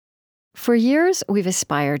For years, we've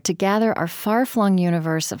aspired to gather our far-flung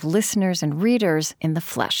universe of listeners and readers in the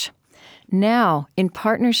flesh. Now, in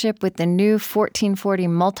partnership with the new 1440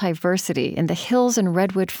 Multiversity in the hills and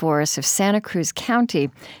redwood forests of Santa Cruz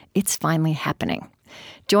County, it's finally happening.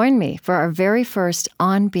 Join me for our very first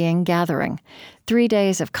On Being gathering, 3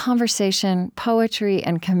 days of conversation, poetry,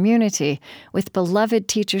 and community with beloved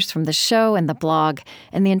teachers from the show and the blog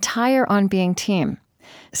and the entire On Being team.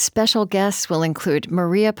 Special guests will include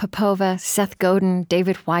Maria Popova, Seth Godin,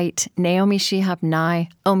 David White, Naomi Shihab Nye,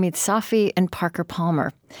 Omid Safi, and Parker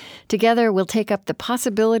Palmer. Together, we'll take up the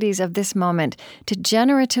possibilities of this moment to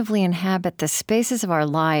generatively inhabit the spaces of our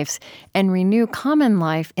lives and renew common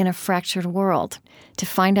life in a fractured world. To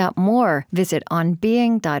find out more, visit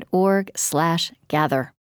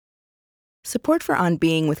onbeing.org/gather. Support for On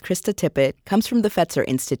Being with Krista Tippett comes from the Fetzer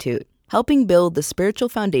Institute, helping build the spiritual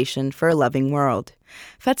foundation for a loving world.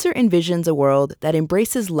 Fetzer envisions a world that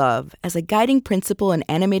embraces love as a guiding principle and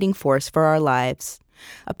animating force for our lives.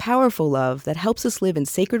 A powerful love that helps us live in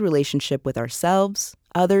sacred relationship with ourselves,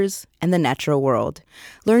 others, and the natural world.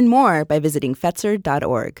 Learn more by visiting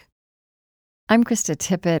Fetzer.org. I'm Krista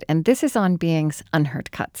Tippett, and this is On Being's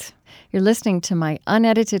Unheard Cuts. You're listening to my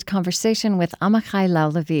unedited conversation with Amichai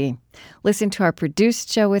Lau-Lavie. Listen to our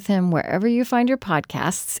produced show with him wherever you find your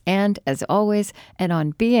podcasts, and, as always, at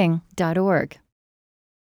onbeing.org.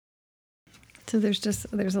 So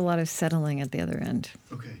there's a lot of settling at the other end.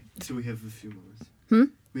 Okay, so we have a few moments.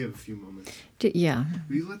 We have a few moments. Yeah.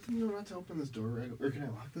 Will you let them know not to open this door, right? Or can I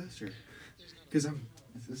lock this? Or because if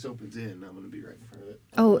this opens in, I'm going to be right in front of it.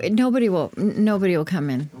 Oh, nobody will come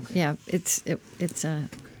in. Okay. Yeah, it's a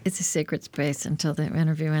sacred space until the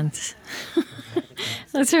interview ends.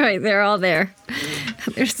 That's right. They're all there.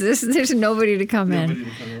 There's nobody to come in. Nobody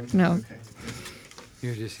will come in? No. Okay.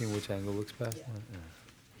 You're just seeing which angle looks best? Yeah.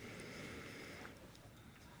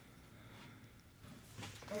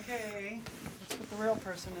 Okay, let's put the real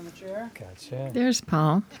person in the chair. Gotcha. There's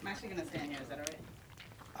Paul. I'm actually going to stand here. Is that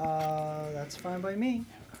all right? That's fine by me.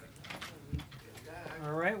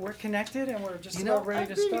 All right, we're connected and we're just You about know, ready I've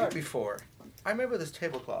to been here start. before. I remember this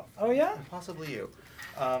tablecloth. Oh, yeah? And possibly you.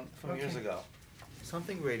 From years Okay. ago.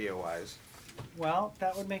 Something radio-wise. Well,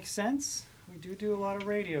 that would make sense. We do a lot of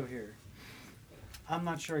radio here. I'm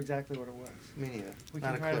not sure exactly what it was. Me neither. We Not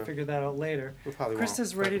can a try to clue. figure that out later. We probably won't.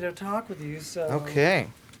 Krista's ready to talk with you, so Okay.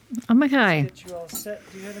 Amichai. get you all set.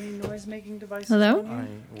 Do you have any noise-making devices Hello?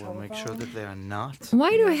 on you? I will make sure Telephone? that they are not.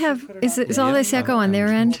 Why do I Yeah, have? put it Is on. it is all this echo on their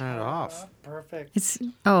I'm end? Turn it off. Perfect. It's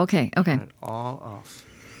okay. Turn it all off.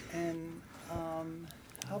 And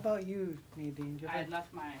how about you, Nadine? Do you I have had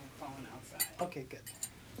left my phone outside. Okay, good.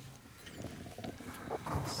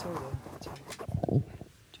 Soda. Do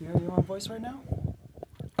you hear your own voice right now?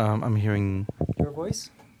 I'm hearing. Your voice?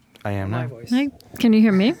 I am My now. voice. Hi. Can you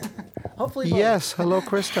hear me? Hopefully both. Yes. Hello,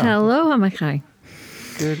 Krista. Hello, Amichai.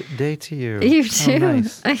 Good day to you. You How too.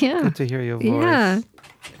 nice. Yeah. Good to hear your voice. Yeah.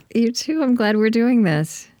 You too. I'm glad we're doing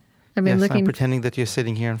this. I've been Yes, looking. I'm pretending that you're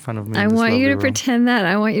sitting here in front of me. I in this want you lovely to room. pretend that.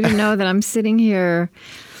 I want you to know that I'm sitting here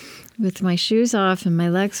with my shoes off and my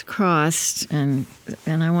legs crossed, and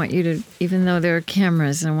I want you to, even though there are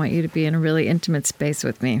cameras, I want you to be in a really intimate space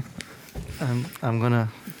with me. I'm gonna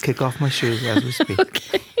kick off my shoes as we speak.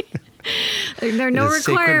 Okay. There are no It is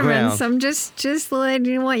sacred requirements. ground. I'm just letting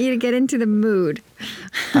you want you to get into the mood.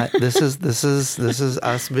 This is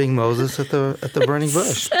us being Moses at the burning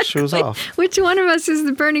bush. Shoes off. Which one of us is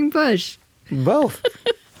the burning bush? Both.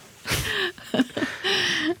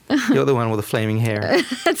 You're the one with the flaming hair.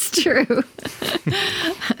 That's true.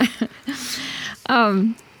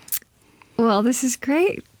 Well, this is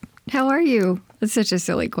great. How are you? That's such a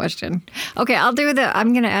silly question. Okay, I'm going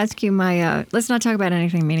to ask you let's not talk about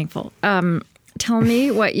anything meaningful. Tell me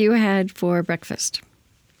what you had for breakfast.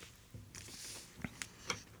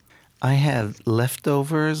 I had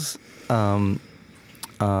leftovers,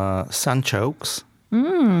 sunchokes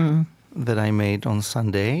that I made on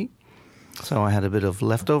Sunday. So I had a bit of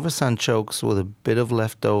leftover sunchokes with a bit of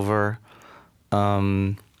leftover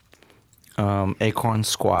acorn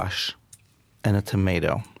squash and a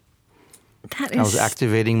tomato. That I was is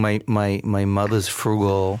activating my mother's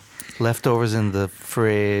frugal leftovers in the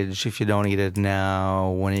fridge. If you don't eat it now,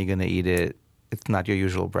 when are you going to eat it? It's not your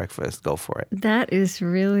usual breakfast. Go for it. That is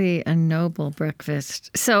really a noble breakfast.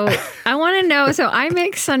 So I want to know, so I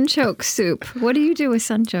make sunchoke soup. What do you do with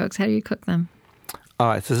sunchokes? How do you cook them? All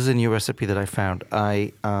right, so this is a new recipe that I found.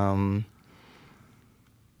 Hold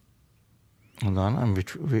on, I'm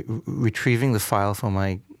retrieving the file from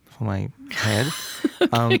my head.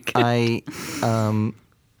 I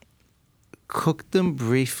cooked them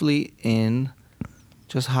briefly in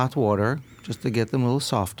just hot water, just to get them a little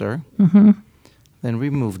softer. Then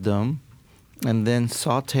removed them, and then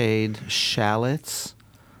sautéed shallots,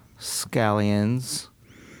 scallions,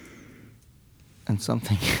 and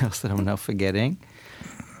something else that I'm now forgetting.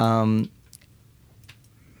 And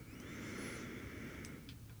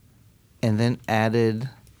then added,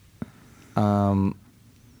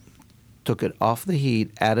 took it off the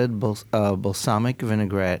heat, added balsamic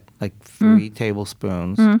vinaigrette, like 3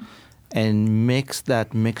 tablespoons, and mixed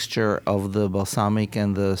that mixture of the balsamic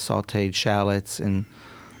and the sautéed shallots and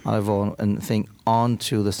olive oil and thing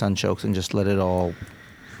onto the sunchokes and just let it all.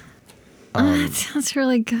 That sounds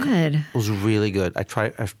really good. It was really good. I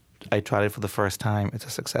tried it for the first time. It's a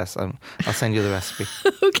success. I'll send you the recipe.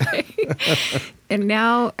 Okay. And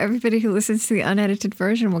now everybody who listens to the unedited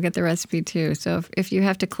version will get the recipe too. So if you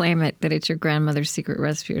have to claim it that it's your grandmother's secret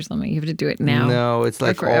recipe or something, you have to do it now. No, it's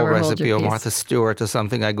like all recipe or Martha Stewart or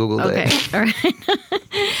something. I Googled it. Okay. All right.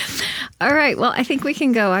 All right. Well, I think we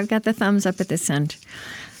can go. I've got the thumbs up at this end.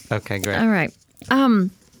 Okay, great. All right.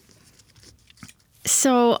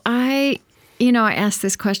 So I asked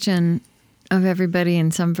this question of everybody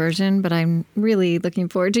in some version, but I'm really looking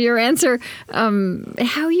forward to your answer.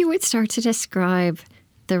 How you would start to describe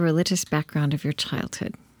the religious background of your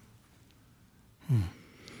childhood.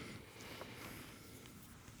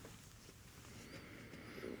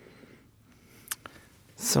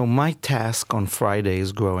 So my task on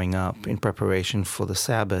Fridays growing up in preparation for the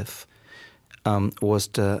Sabbath was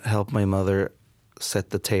to help my mother set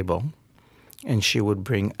the table. And she would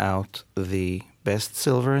bring out the best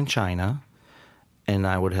silver and china, and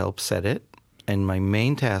I would help set it. And my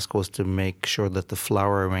main task was to make sure that the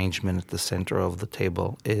flower arrangement at the center of the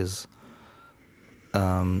table is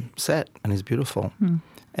set and is beautiful.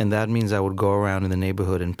 And that means I would go around in the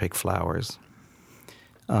neighborhood and pick flowers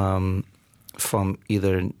from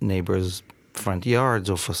either neighbors' front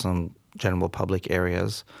yards or for some general public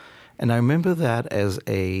areas. And I remember that as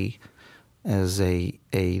a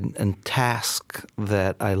task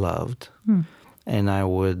that I loved. And I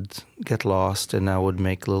would get lost, and I would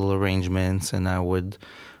make little arrangements, and I would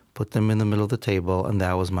put them in the middle of the table, and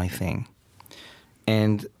that was my thing.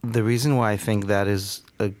 And the reason why I think that is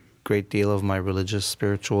a great deal of my religious,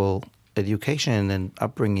 spiritual education and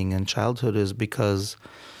upbringing and childhood is because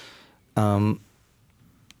only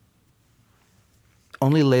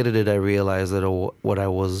later did I realize that what I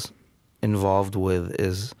was involved with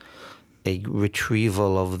is a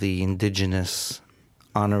retrieval of the indigenous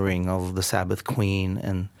honoring of the Sabbath queen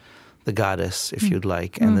and the goddess, if you'd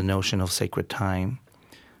like, and the notion of sacred time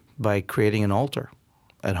by creating an altar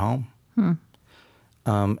at home.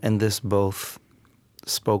 And this both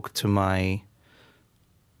spoke to my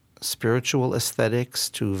spiritual aesthetics,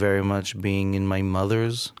 to very much being in my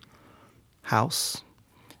mother's house,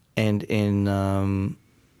 and in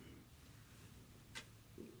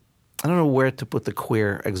I don't know where to put the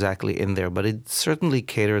queer exactly in there, but it certainly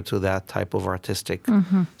catered to that type of artistic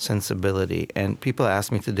sensibility. And people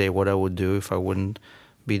ask me today what I would do if I wouldn't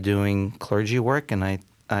be doing clergy work, and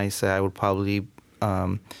I say I would probably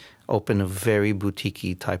open a very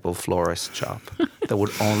boutique-y type of florist shop that would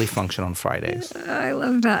only function on Fridays. I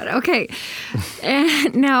love that. Okay.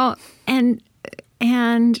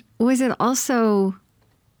 And was it also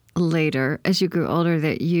later, as you grew older,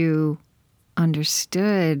 that you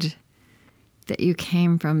understood that you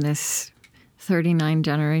came from this 39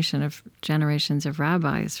 generations of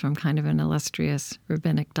rabbis from kind of an illustrious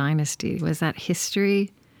rabbinic dynasty? Was that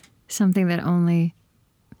history something that only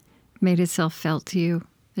made itself felt to you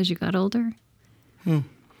as you got older?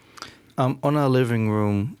 On our living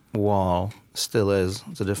room wall, still is,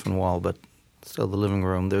 it's a different wall, but still the living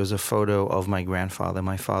room, there's a photo of my grandfather,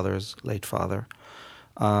 my father's late father,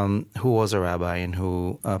 who was a rabbi and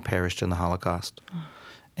who perished in the Holocaust.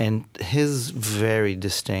 And his very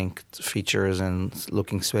distinct features and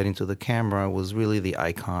looking straight into the camera was really the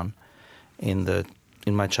icon in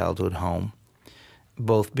my childhood home,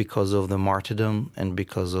 both because of the martyrdom and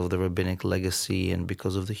because of the rabbinic legacy and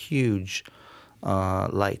because of the huge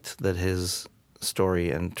light that his story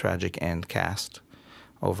and tragic end cast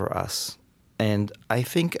over us. And I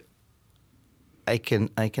think I can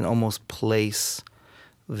almost place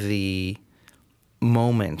the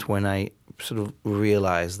moment when I sort of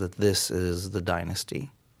realized that this is the dynasty.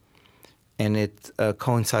 And it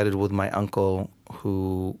coincided with my uncle,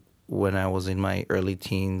 who, when I was in my early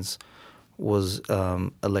teens, was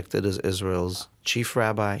elected as Israel's chief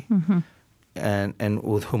rabbi, and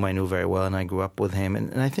with whom I knew very well, and I grew up with him.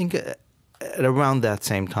 And I think at around that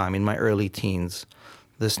same time, in my early teens,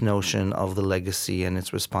 this notion of the legacy and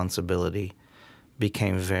its responsibility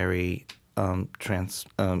became very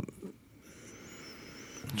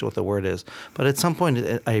sure what the word is. But at some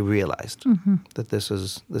point, I realized that this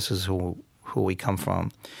is who we come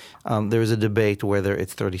from. There is a debate whether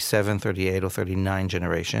it's 37, 38, or 39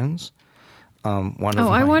 generations.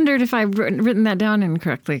 I wondered if I've written that down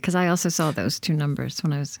incorrectly, because I also saw those two numbers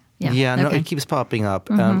when I was... No, it keeps popping up.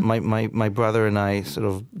 My brother and I sort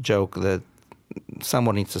of joke that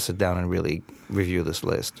someone needs to sit down and really review this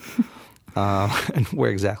list and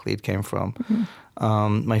where exactly it came from.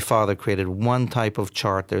 My father created one type of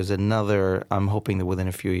chart. There's another. I'm hoping that within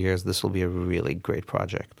a few years this will be a really great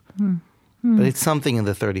project. But it's something in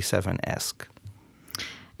the 37-esque.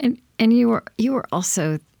 And you were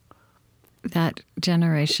also that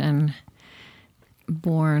generation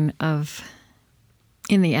born of,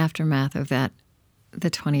 in the aftermath of that, the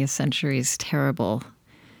 20th century's terrible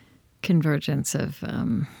convergence of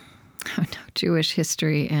Jewish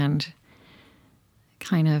history and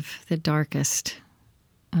kind of the darkest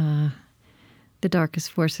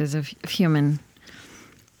forces of human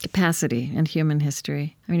capacity and human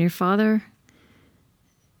history. I mean, your father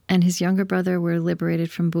and his younger brother were liberated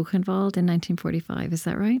from Buchenwald in 1945. Is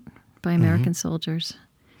that right? By American soldiers.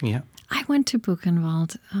 Yeah. I went to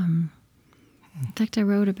Buchenwald. In fact, I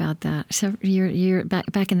wrote about that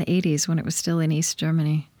back in the 80s when it was still in East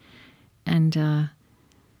Germany. And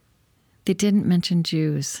they didn't mention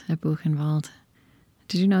Jews at Buchenwald.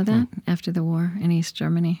 Did you know that after the war in East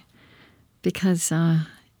Germany? Because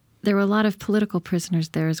there were a lot of political prisoners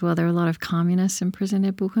there as well. There were a lot of communists imprisoned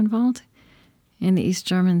at Buchenwald. And the East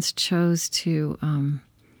Germans chose to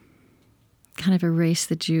kind of erase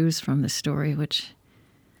the Jews from the story, which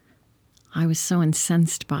I was so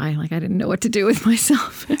incensed by. Like, I didn't know what to do with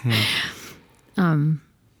myself. Have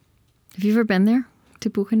you ever been there, to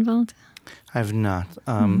Buchenwald? I've not.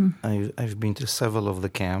 I've been to several of the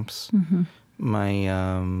camps.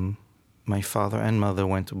 My father and mother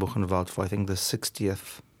went to Buchenwald for, I think, the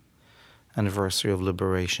 60th anniversary of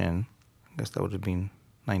liberation. I guess that would have been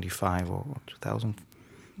 95 or 2000.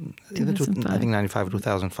 I think 95 or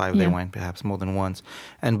 2005 they went, perhaps more than once.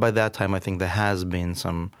 And by that time, I think there has been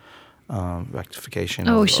some rectification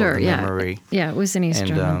of the memory. Yeah, it was an East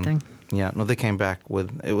German thing. Yeah, no, they came back with,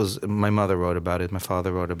 it was, my mother wrote about it, my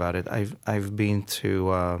father wrote about it. I've been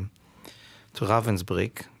to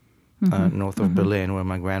Ravensbrück, north of Berlin, where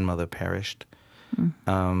my grandmother perished.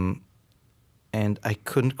 And I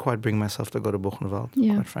couldn't quite bring myself to go to Buchenwald,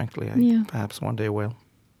 quite frankly. Perhaps one day will.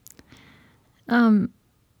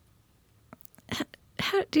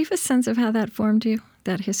 Do you have a sense of how that formed you,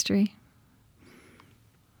 that history?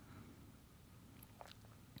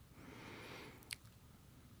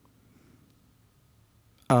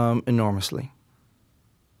 Enormously.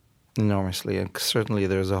 And certainly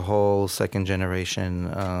there's a whole second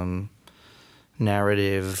generation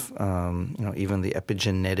narrative, even the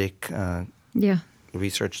epigenetic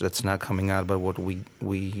research that's now coming out about what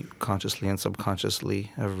we consciously and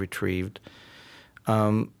subconsciously have retrieved.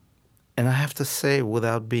 And I have to say,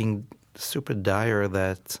 without being super dire,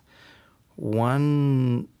 that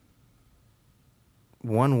one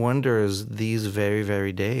wonders these very,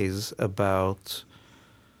 very days about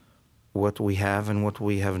what we have and what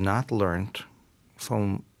we have not learned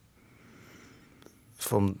from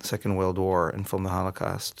the Second World War and from the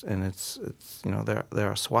Holocaust. And it's there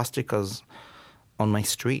are swastikas on my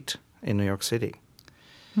street in New York City.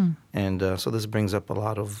 And so this brings up a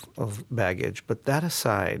lot of baggage. But that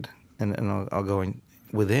aside, and I'll go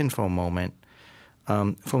within for a moment,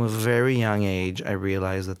 from a very young age, I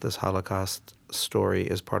realized that this Holocaust story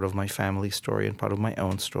is part of my family's story and part of my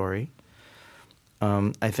own story.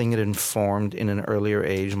 I think it informed in an earlier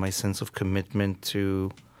age my sense of commitment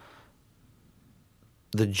to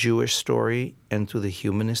the Jewish story and to the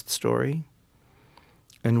humanist story.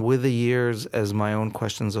 And with the years, as my own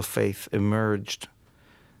questions of faith emerged,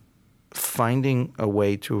 finding a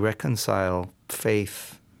way to reconcile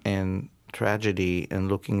faith and tragedy and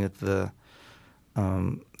looking at the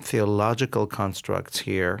theological constructs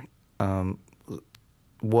here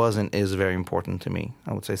was and is very important to me.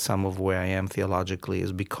 I would say some of where I am theologically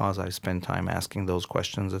is because I spend time asking those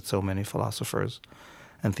questions that so many philosophers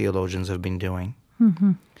and theologians have been doing.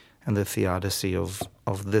 And the theodicy of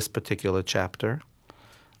this particular chapter.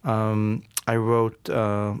 I wrote,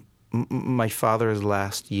 my father's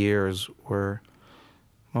last years were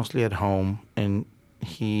mostly at home, and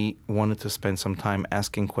he wanted to spend some time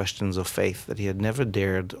asking questions of faith that he had never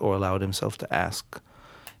dared or allowed himself to ask.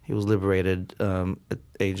 He was liberated at the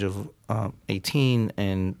age of 18,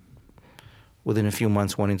 and within a few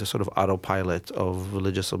months went into sort of autopilot of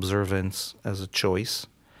religious observance as a choice.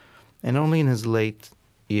 And only in his late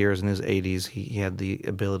years, in his 80s, he had the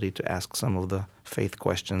ability to ask some of the faith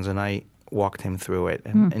questions. And I walked him through it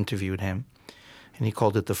and interviewed him. And he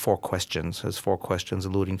called it the 4 questions, his 4 questions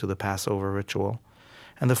alluding to the Passover ritual.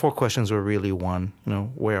 And the 4 questions were really one,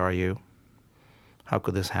 where are you? How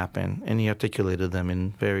could this happen? And he articulated them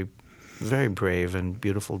in very, very brave and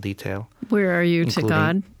beautiful detail. Where are you to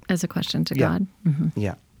God? As a question to God? Mm-hmm.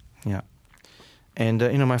 Yeah. And,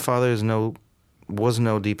 my father was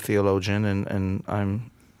no deep theologian, and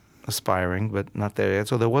I'm aspiring, but not there yet.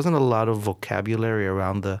 So there wasn't a lot of vocabulary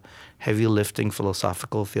around the heavy lifting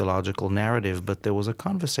philosophical, theological narrative, but there was a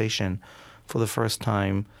conversation for the first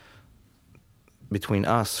time between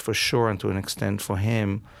us, for sure, and to an extent for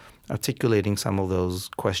him, articulating some of those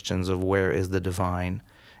questions of where is the divine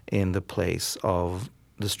in the place of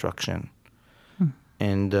destruction.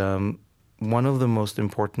 And one of the most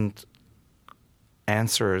important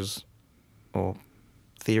answers or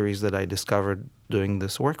theories that I discovered doing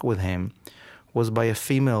this work with him was by a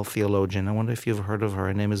female theologian. I wonder if you've heard of her.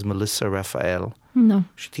 Her name is Melissa Raphael. No.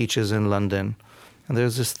 She teaches in London. And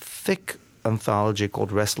there's this thick anthology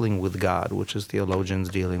called Wrestling with God, which is theologians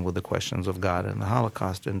dealing with the questions of God and the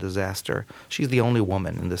Holocaust and disaster. She's the only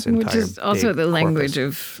woman in this entire Which is also big the language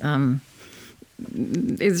corpus. of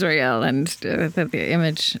Israel and the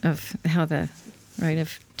image of how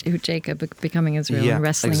of Jacob becoming Israel and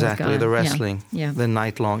wrestling with God. Exactly, the wrestling, Yeah. the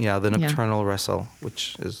night-long, the nocturnal wrestle,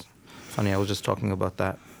 which is funny. I was just talking about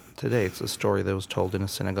that today. It's a story that was told in a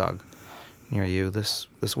synagogue near you this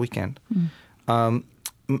weekend.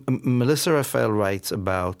 Melissa Raphael writes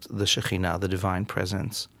about the Shekhinah, the divine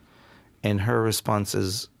presence, and her response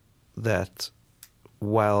is that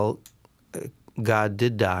while God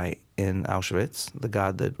did die in Auschwitz, the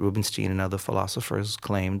God that Rubinstein and other philosophers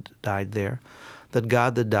claimed died there, that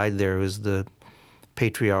God that died there is the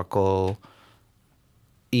patriarchal,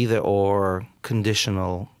 either-or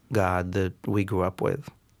conditional God that we grew up with.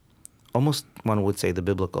 Almost, one would say, the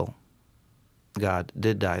biblical God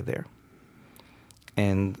did die there.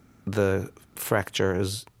 And the fracture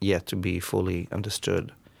is yet to be fully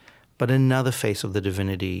understood. But another face of the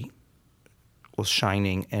divinity was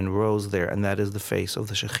shining and rose there, and that is the face of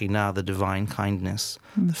the Shekhinah, the divine kindness,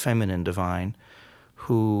 the feminine divine,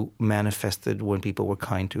 who manifested when people were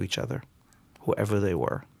kind to each other, whoever they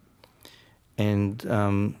were. And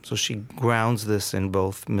so she grounds this in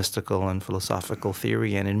both mystical and philosophical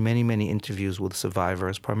theory and in many, many interviews with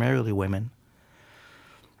survivors, primarily women.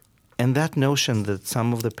 And that notion that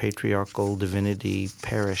some of the patriarchal divinity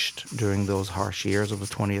perished during those harsh years of the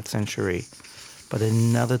 20th century, but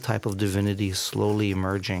another type of divinity is slowly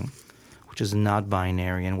emerging, which is not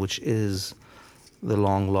binary and which is the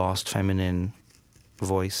long-lost feminine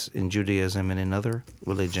voice in Judaism and in other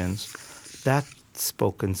religions, that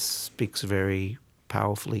speaks very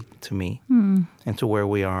powerfully to me and to where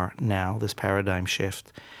we are now, this paradigm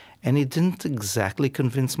shift. And it didn't exactly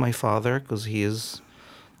convince my father, because he is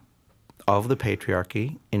of the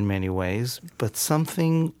patriarchy in many ways, but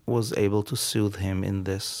something was able to soothe him in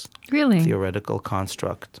this theoretical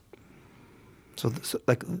construct. So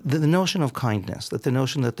like the notion of kindness, that the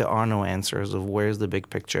notion that there are no answers of where's the big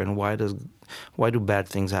picture and why do bad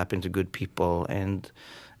things happen to good people, and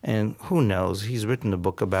who knows? He's written a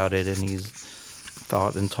book about it, and he's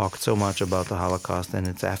thought and talked so much about the Holocaust and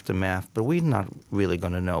its aftermath, but we're not really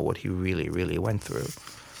going to know what he really, really went through,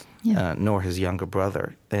 nor his younger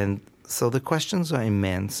brother. And so the questions are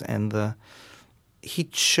immense, and he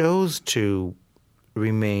chose to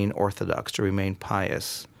remain orthodox, to remain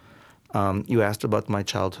pious. You asked about my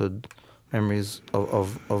childhood memories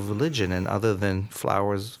of religion, and other than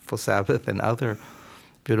flowers for Sabbath and other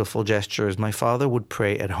beautiful gestures, my father would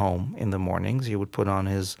pray at home in the mornings. He would put on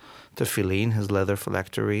his tefillin, his leather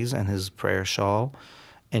phylacteries, and his prayer shawl,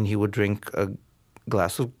 and he would drink a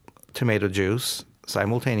glass of tomato juice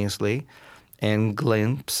simultaneously and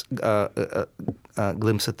glimpse at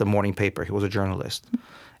the morning paper. He was a journalist.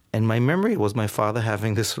 And my memory was my father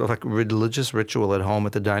having this sort of like religious ritual at home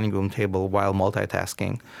at the dining room table while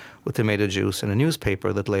multitasking with tomato juice and a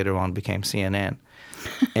newspaper that later on became CNN.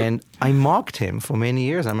 And I mocked him for many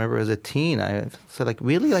years. I remember as a teen, I said, like,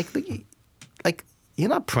 really? Like you're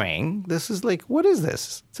not praying. This is like, what is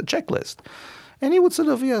this? It's a checklist. And he would sort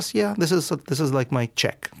of, this is like my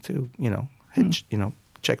check to,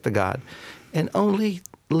 check the God. And only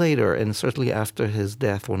later, and certainly after his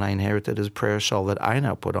death, when I inherited his prayer shawl that I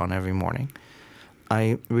now put on every morning,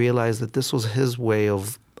 I realized that this was his way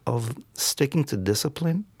of sticking to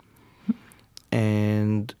discipline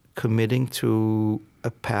and committing to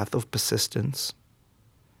a path of persistence,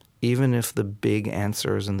 even if the big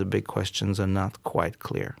answers and the big questions are not quite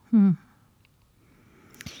clear.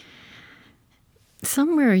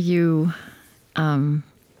 Somewhere you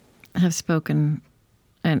have spoken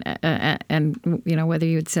and you know, whether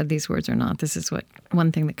you had said these words or not, this is what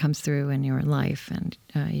one thing that comes through in your life and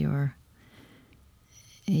your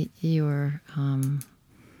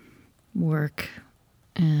work,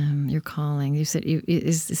 your calling. You said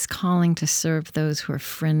is this calling to serve those who are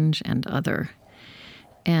fringe and other.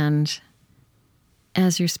 And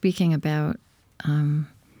as you're speaking about the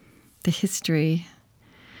history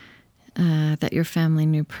that your family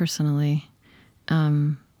knew personally,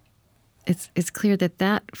 it's clear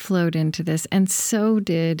that flowed into this, and so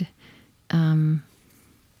did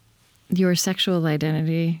your sexual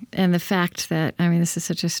identity, and the fact that, I mean, this is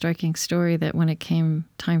such a striking story that when it came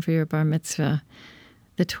time for your bar mitzvah,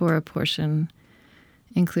 the Torah portion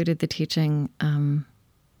included the teaching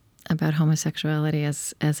about homosexuality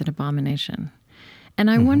as an abomination.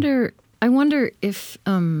 And I wonder if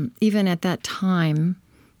even at that time,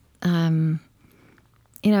 you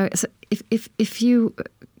know, if you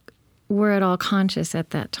were at all conscious at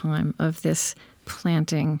that time of this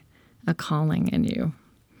planting a calling in you.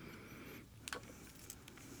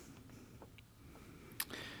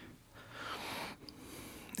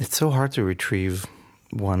 It's so hard to retrieve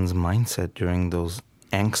one's mindset during those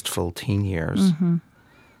angstful teen years.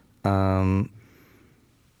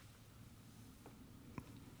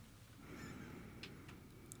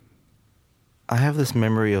 I have this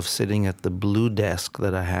memory of sitting at the blue desk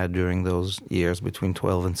that I had during those years between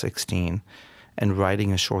 12 and 16 and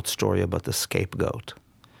writing a short story about the scapegoat.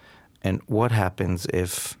 And what happens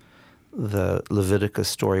if the Leviticus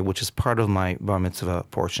story, which is part of my bar mitzvah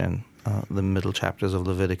portion, the middle chapters of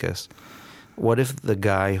Leviticus, what if the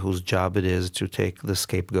guy whose job it is to take the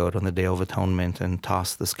scapegoat on the Day of Atonement and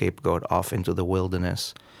toss the scapegoat off into the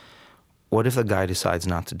wilderness, what if the guy decides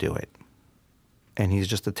not to do it? And he's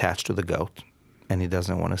just attached to the goat, and he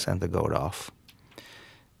doesn't want to send the goat off.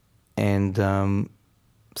 And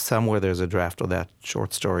somewhere there's a draft of that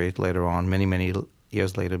short story later on, many, many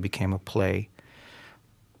years later, became a play.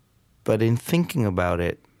 But in thinking about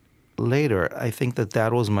it later, I think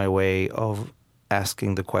that was my way of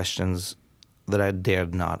asking the questions that I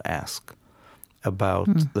dared not ask about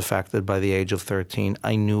the fact that by the age of 13,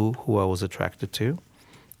 I knew who I was attracted to.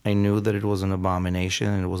 I knew that it was an abomination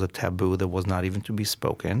and it was a taboo that was not even to be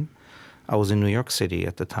spoken. I was in New York City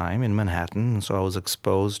at the time, in Manhattan, and so I was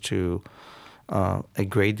exposed to a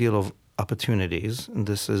great deal of opportunities. And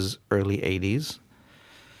this is early 80s.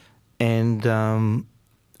 And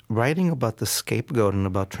writing about the scapegoat and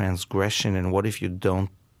about transgression and what if you don't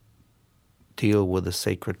deal with the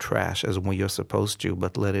sacred trash as you're supposed to,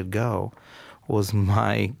 but let it go, was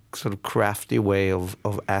my sort of crafty way of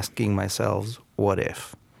asking myself, what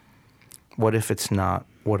if? What if it's not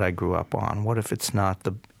what I grew up on? What if it's not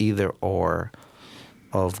the either or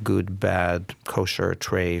of good, bad, kosher,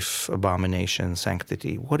 treif, abomination,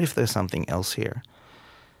 sanctity? What if there's something else here?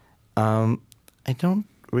 I don't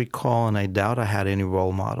recall, and I doubt I had any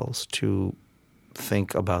role models to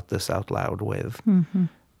think about this out loud with.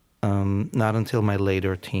 Not until my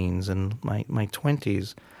later teens and my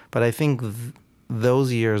 20s. But I think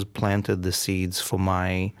those years planted the seeds for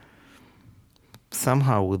my,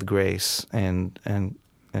 somehow with grace and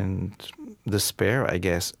despair, I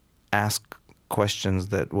guess, ask questions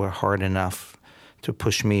that were hard enough to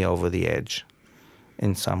push me over the edge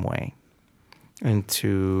in some way, and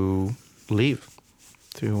to leave,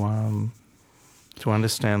 to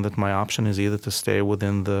understand that my option is either to stay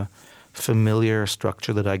within the familiar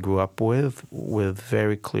structure that I grew up with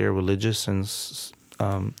very clear religious and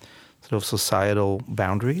sort of societal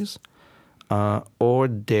boundaries, or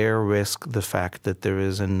dare risk the fact that there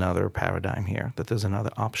is another paradigm here, that there's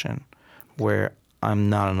another option where I'm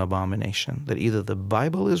not an abomination, that either the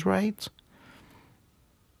Bible is right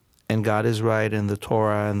and God is right and the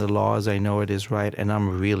Torah and the law as I know it is right, and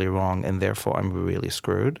I'm really wrong and therefore I'm really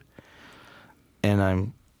screwed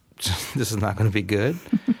and this is not going to be good.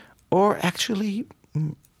 Or actually,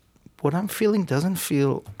 what I'm feeling doesn't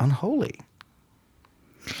feel unholy.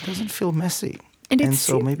 It doesn't feel messy. And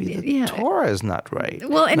so maybe the Torah is not right.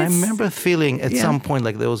 Well, and I remember feeling at some point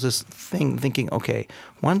like there was this thing thinking, okay,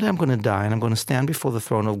 one day I'm going to die and I'm going to stand before the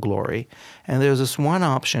throne of glory. And there's this one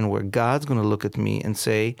option where God's going to look at me and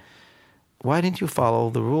say, why didn't you follow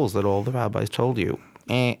the rules that all the rabbis told you?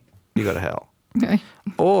 You go to hell. Okay.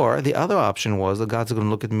 Or the other option was that God's going to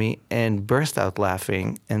look at me and burst out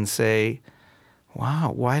laughing and say,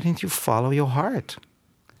 wow, why didn't you follow your heart?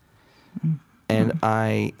 Mm-hmm. And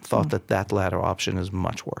I thought that latter option is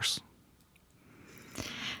much worse.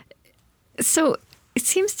 So it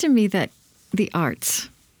seems to me that the arts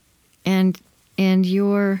and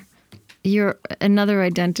your another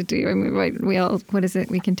identity. I mean, right? We all, what is it?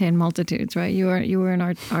 We contain multitudes, right? You were an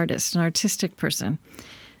artist, an artistic person,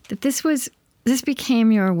 that this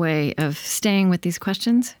became your way of staying with these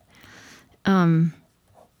questions. And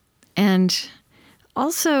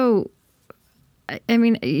also, I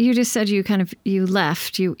mean, you just said you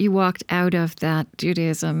left, you walked out of that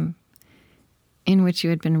Judaism in which you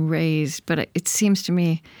had been raised. But it seems to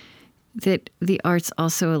me that the arts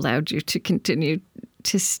also allowed you to continue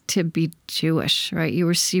to be Jewish, right? You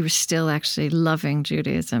were still actually loving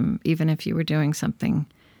Judaism, even if you were doing something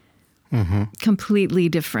completely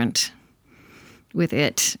different with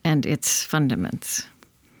it and its fundaments.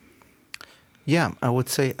 Yeah, I would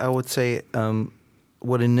say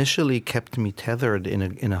what initially kept me tethered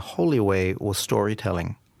in a holy way was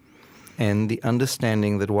storytelling, and the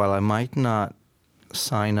understanding that while I might not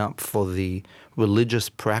sign up for the religious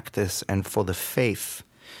practice and for the faith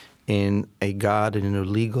in a God and in a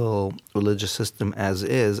legal religious system as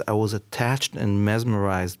is, I was attached and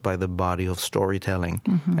mesmerized by the body of storytelling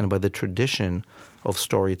and by the tradition of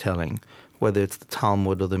storytelling, whether it's the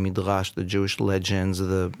Talmud or the Midrash, the Jewish legends,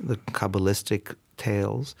 the Kabbalistic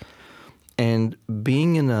tales. And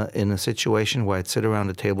being in a situation where I'd sit around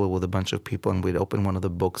a table with a bunch of people and we'd open one of the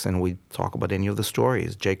books and we'd talk about any of the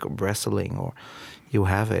stories, Jacob wrestling or you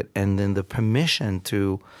have it, and then the permission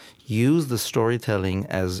to use the storytelling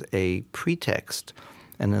as a pretext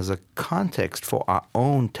and as a context for our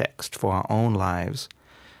own text, for our own lives,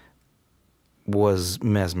 was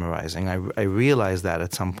mesmerizing. I realized that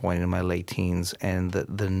at some point in my late teens, and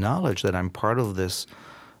the knowledge that I'm part of this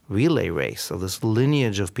relay race, of this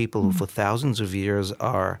lineage of people who for thousands of years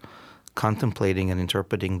are contemplating and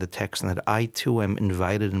interpreting the text, and that I too am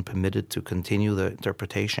invited and permitted to continue the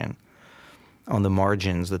interpretation on the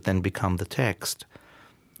margins that then become the text.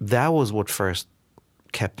 That was what first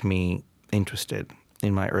kept me interested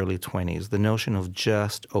in my early 20s, the notion of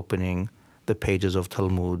just opening the pages of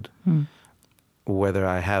Talmud, whether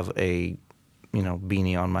I have a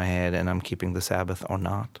beanie on my head and I'm keeping the Sabbath or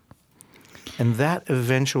not. And that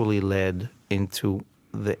eventually led into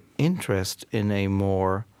the interest in a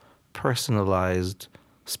more personalized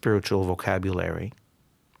spiritual vocabulary.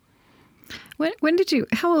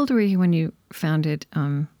 How old were you when you founded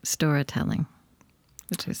Storytelling?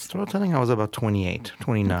 Storytelling, I was about 28,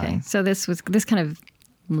 29. Okay, so this kind of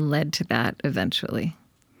led to that eventually.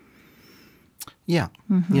 Yeah,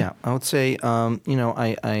 yeah. I would say,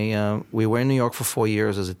 we were in New York for 4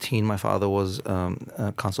 years as a teen. My father was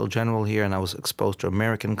a consul general here, and I was exposed to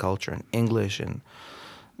American culture and English and,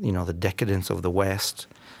 the decadence of the West.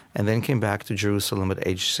 And then came back to Jerusalem at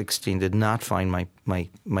age 16, did not find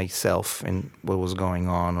myself in what was going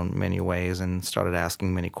on in many ways, and started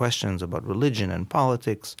asking many questions about religion and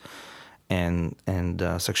politics and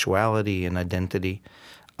sexuality and identity.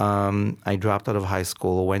 I dropped out of high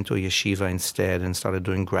school, went to a yeshiva instead, and started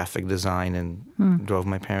doing graphic design and drove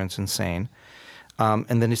my parents insane.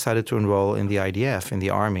 And then decided to enroll in the IDF, in the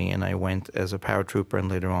Army, and I went as a paratrooper and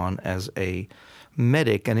later on as a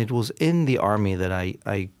medic. And it was in the Army that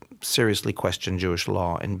I seriously questioned Jewish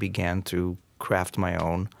law and began to craft my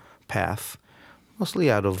own path,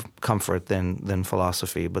 mostly out of comfort than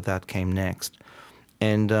philosophy, but that came next.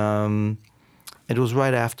 And it was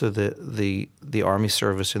right after the Army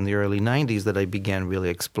service in the early 90s that I began really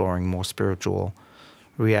exploring more spiritual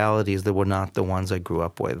realities that were not the ones I grew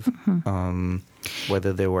up with,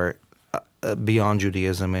 whether they were beyond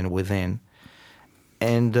Judaism and within.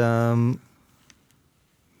 And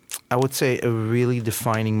I would say a really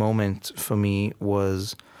defining moment for me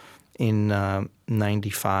was in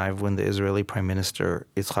 95 when the Israeli Prime Minister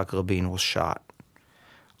Yitzhak Rabin was shot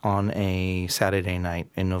on a Saturday night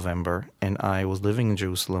in November, and I was living in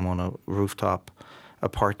Jerusalem on a rooftop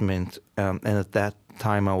apartment, and at that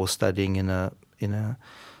time I was studying in a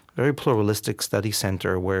very pluralistic study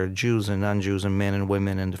center where Jews and non-Jews and men and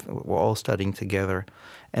women were all studying together,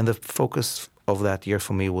 and the focus of that year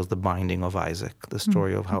for me was the binding of Isaac, the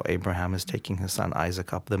story of how Abraham is taking his son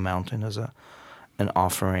Isaac up the mountain as an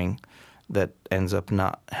offering that ends up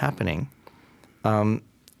not happening.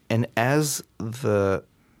 And as the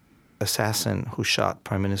assassin who shot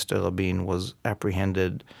Prime Minister Rabin was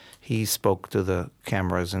apprehended, he spoke to the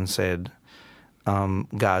cameras and said,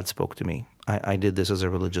 God spoke to me. I did this as a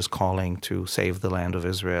religious calling to save the land of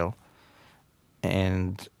Israel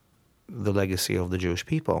and the legacy of the Jewish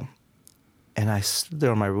people. And I stood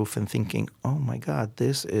there on my roof and thinking, oh my God,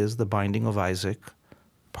 this is the binding of Isaac,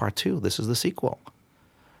 part 2. This is the sequel.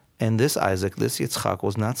 And this Isaac, this Yitzchak,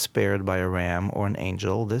 was not spared by a ram or an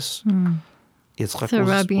angel. This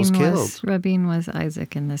Yitzchak was killed. Rabin was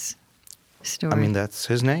Isaac in this story. I mean, that's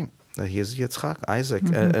his name. He is Yitzchak, Isaac.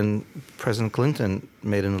 And President Clinton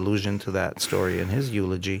made an allusion to that story in his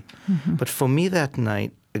eulogy. But for me that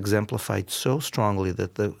night, exemplified so strongly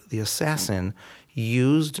that the assassin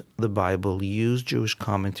used the Bible, used Jewish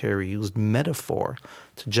commentary, used metaphor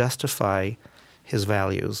to justify his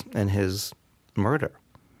values and his murder.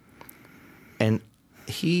 And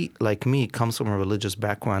he, like me, comes from a religious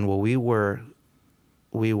background where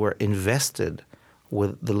we were invested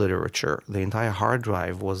with the literature. The entire hard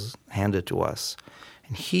drive was handed to us.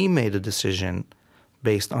 And he made a decision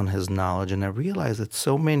based on his knowledge. And I realized that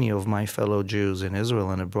so many of my fellow Jews in Israel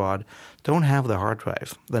and abroad don't have the hard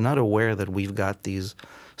drive. They're not aware that we've got these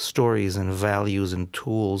stories and values and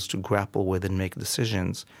tools to grapple with and make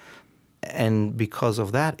decisions. And because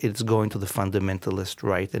of that, it's going to the fundamentalist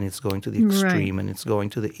right, and it's going to the extreme, and it's going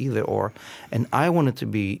to the either or. And I wanted to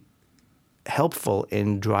be helpful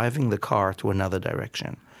in driving the car to another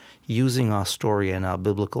direction, using our story and our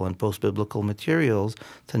biblical and post-biblical materials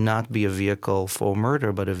to not be a vehicle for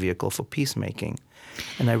murder, but a vehicle for peacemaking.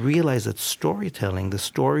 And I realized that storytelling, the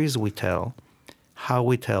stories we tell, how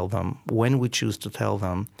we tell them, when we choose to tell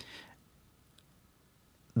them,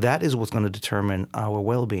 that is what's going to determine our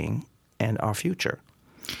well-being and our future.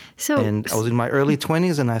 And I was in my early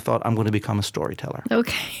 20s, and I thought, I'm going to become a storyteller.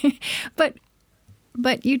 Okay.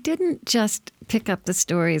 But you didn't just pick up the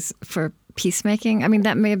stories for peacemaking. I mean,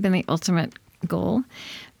 that may have been the ultimate goal,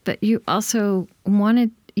 but you also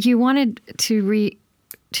wanted to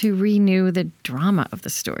renew the drama of the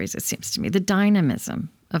stories, it seems to me, the dynamism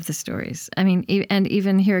of the stories. I mean, and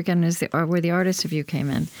even here again is where the artist of you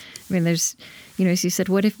came in. I mean, there's, as you said,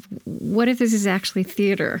 what if this is actually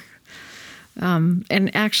theater?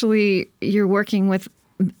 And actually you're working with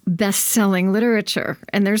best-selling literature,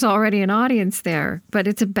 and there's already an audience there, but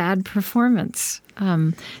it's a bad performance.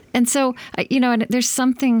 And so, and there's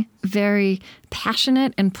something very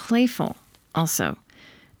passionate and playful also,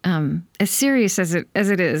 as serious as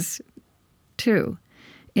it is, too,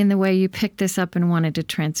 in the way you picked this up and wanted to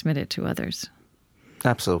transmit it to others.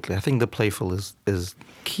 Absolutely. I think the playful is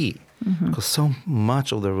key, because so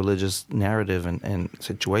much of the religious narrative and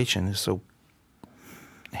situation is so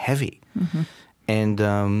heavy.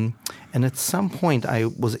 And at some point, I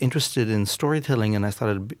was interested in storytelling, and I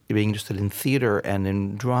started being interested in theater and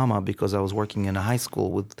in drama because I was working in a high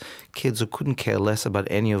school with kids who couldn't care less about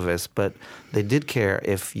any of this, but they did care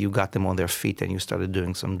if you got them on their feet and you started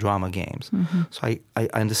doing some drama games. So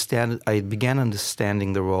I began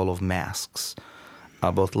understanding the role of masks,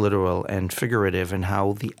 both literal and figurative, and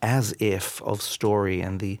how the as-if of story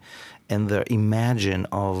and the imagine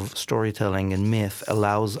of storytelling and myth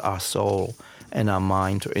allows our soul and our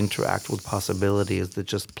mind to interact with possibilities that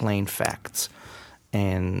just plain facts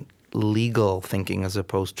and legal thinking as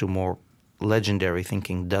opposed to more legendary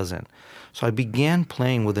thinking doesn't. So I began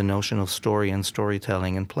playing with the notion of story and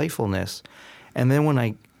storytelling and playfulness. And then when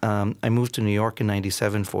I moved to New York in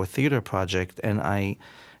 '97 for a theater project, and I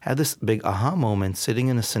had this big aha moment sitting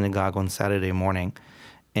in a synagogue on Saturday morning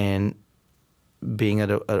and being at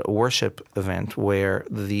a worship event where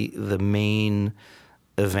the main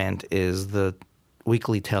event is the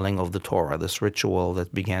weekly telling of the Torah, this ritual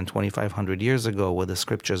that began 2,500 years ago where the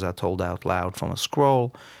scriptures are told out loud from a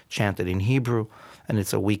scroll, chanted in Hebrew, and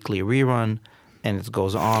it's a weekly rerun, and it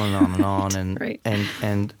goes on and on and on.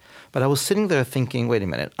 And but I was sitting there thinking, wait a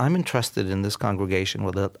minute, I'm entrusted in this congregation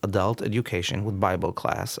with adult education, with Bible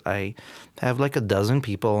class. I have like a dozen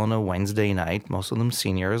people on a Wednesday night, most of them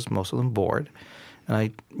seniors, most of them bored. And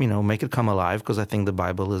I, make it come alive because I think the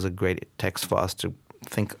Bible is a great text for us to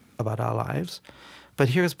think about our lives. But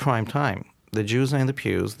here's prime time. The Jews are in the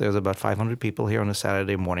pews. There's about 500 people here on a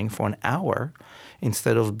Saturday morning for an hour.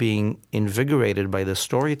 Instead of being invigorated by the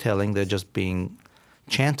storytelling, they're just being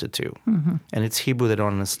chanted to. And it's Hebrew, they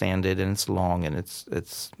don't understand it, and it's long, and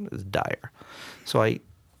it's dire. So I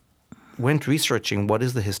went researching what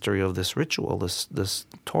is the history of this ritual, this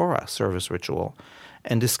Torah service ritual,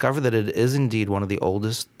 and discovered that it is indeed one of the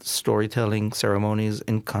oldest storytelling ceremonies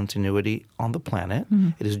in continuity on the planet.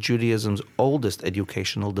 It is Judaism's oldest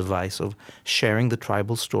educational device of sharing the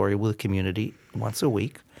tribal story with the community once a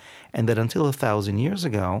week, and that until 1,000 years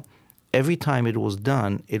ago, every time it was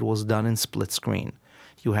done in split screen.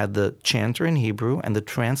 You had the chanter in Hebrew and the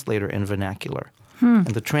translator in vernacular. And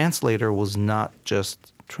the translator was not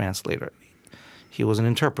just translator. He was an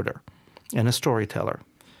interpreter and a storyteller.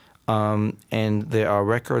 And there are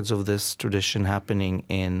records of this tradition happening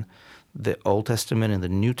in the Old Testament and the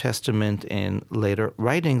New Testament in later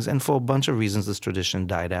writings. And for a bunch of reasons, this tradition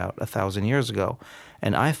died out 1,000 years ago.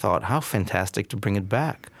 And I thought, how fantastic to bring it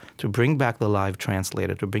back, to bring back the live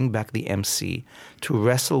translator, to bring back the MC, to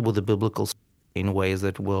wrestle with the biblical in ways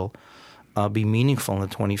that will be meaningful in the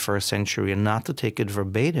 21st century, and not to take it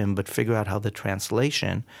verbatim, but figure out how the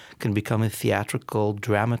translation can become a theatrical,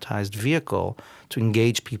 dramatized vehicle to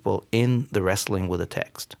engage people in the wrestling with the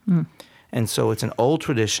text. And so it's an old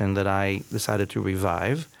tradition that I decided to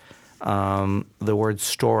revive. The word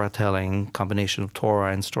storytelling, combination of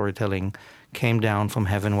Torah and storytelling, came down from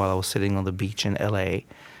heaven while I was sitting on the beach in L.A.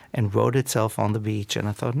 and wrote itself on the beach. And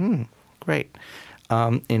I thought, great.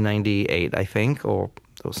 In 98, I think, or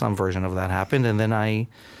some version of that happened. And then I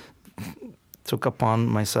took upon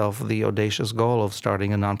myself the audacious goal of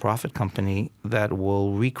starting a nonprofit company that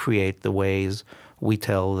will recreate the ways we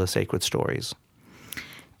tell the sacred stories.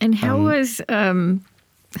 And how was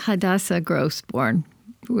Hadassah Gross born?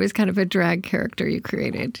 Who was kind of a drag character you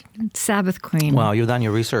created? Sabbath Queen. Wow, you've done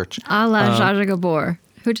your research. A la Zsa Gabor,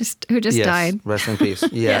 who just yes, died. Rest in peace.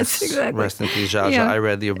 Yes, exactly. Rest in peace, Zsa. Yeah. I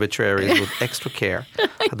read the obituaries with extra care.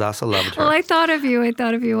 Hadassah loved her. Well, I thought of you.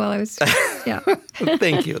 While I was, yeah.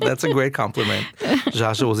 Thank you. That's a great compliment.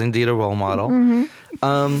 Zsa was indeed a role model.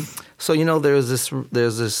 So, there's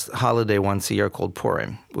this holiday once a year called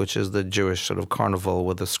Purim, which is the Jewish sort of carnival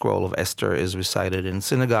where the scroll of Esther is recited in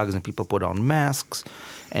synagogues and people put on masks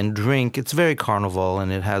and drink. It's very carnival,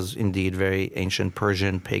 and it has indeed very ancient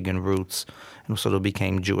Persian pagan roots and sort of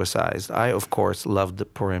became Jewishized. I, of course, loved the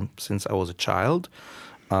Purim since I was a child.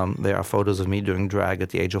 There are photos of me doing drag at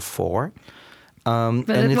the age of 4. But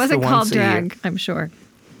it wasn't called drag, I'm sure.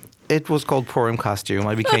 It was called Purim costume.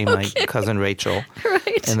 I became my cousin Rachel.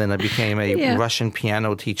 Right. And then I became a Russian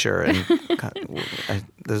piano teacher. And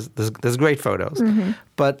there's great photos.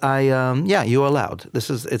 But you're allowed.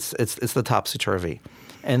 It's the topsy-turvy.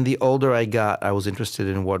 And the older I got, I was interested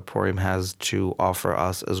in what Purim has to offer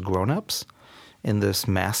us as grown-ups in this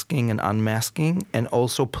masking and unmasking. And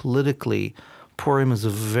also politically, Purim is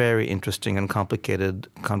a very interesting and complicated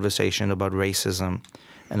conversation about racism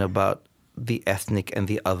and about the ethnic and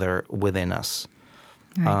the other within us.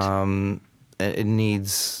 Right. It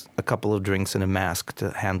needs a couple of drinks and a mask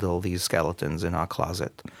to handle these skeletons in our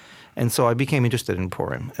closet. And so I became interested in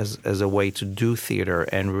Purim as a way to do theater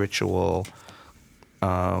and ritual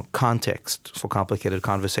context for complicated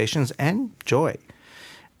conversations and joy.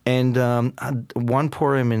 And one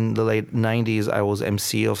Purim in the late 90s, I was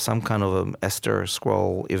MC of some kind of an Esther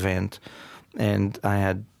scroll event, and I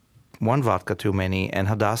had one vodka too many, and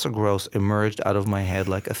Hadassah Gross emerged out of my head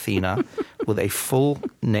like Athena with a full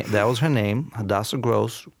name. That was her name, Hadassah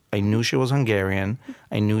Gross. I knew she was Hungarian.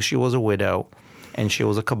 I knew she was a widow, and she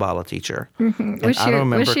was a Kabbalah teacher. Was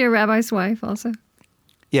she a rabbi's wife also?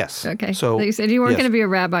 Yes. Okay. So you said you weren't going to be a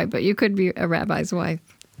rabbi, but you could be a rabbi's wife.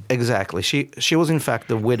 Exactly. She was in fact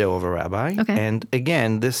the widow of a rabbi. Okay. And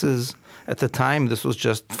again, at the time, this was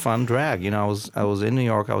just fun drag. I was in New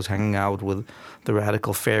York. I was hanging out with the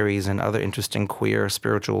Radical Fairies and other interesting queer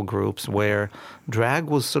spiritual groups where drag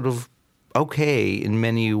was sort of okay in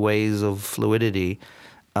many ways of fluidity,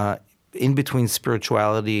 in between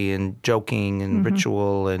spirituality and joking and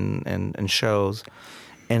ritual and shows.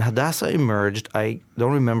 And Hadassah emerged. I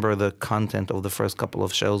don't remember the content of the first couple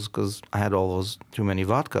of shows because I had all those too many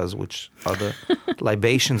vodkas, which are the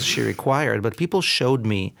libations she required. But people showed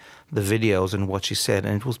me the videos and what she said,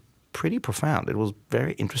 and it was pretty profound. It was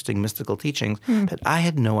very interesting mystical teachings that I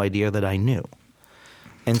had no idea that I knew.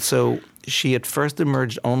 And so she at first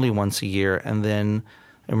emerged only once a year and then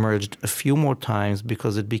emerged a few more times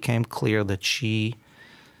because it became clear that she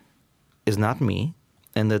is not me,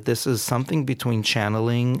 and that this is something between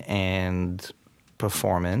channeling and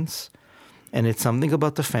performance, and it's something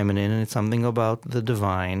about the feminine, and it's something about the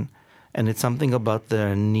divine, and it's something about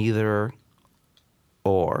the neither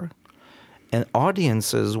or. And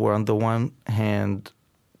audiences were, on the one hand,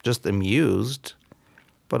 just amused,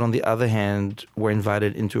 but on the other hand, were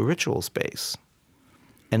invited into a ritual space.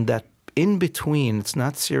 And that in between, it's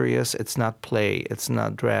not serious, it's not play, it's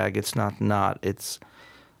not drag, it's not, it's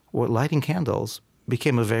lighting candles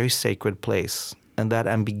became a very sacred place. And that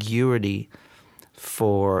ambiguity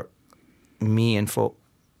for me and for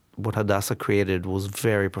what Hadassah created was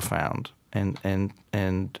very profound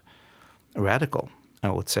and radical, I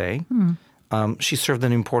would say. She served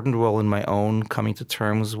an important role in my own coming to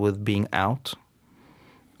terms with being out.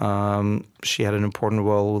 She had an important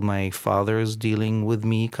role with my father's dealing with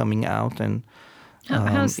me coming out, and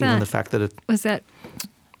how's that? Even the fact that it was that.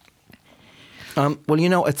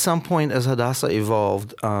 At some point as Hadassah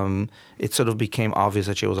evolved, it sort of became obvious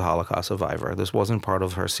that she was a Holocaust survivor. This wasn't part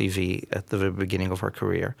of her CV at the very beginning of her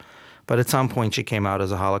career. But at some point she came out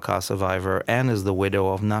as a Holocaust survivor and as the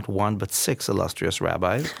widow of not one but 6 illustrious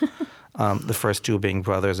rabbis, the first 2 being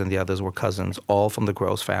brothers and the others were cousins, all from the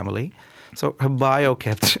Gross family. So her bio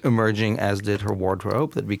kept emerging, as did her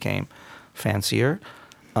wardrobe that became fancier.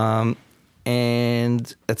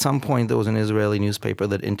 And at some point, there was an Israeli newspaper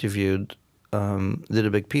that did a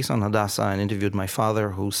big piece on Hadassah and interviewed my father,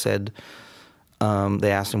 who said,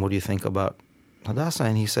 they asked him, what do you think about Hadassah?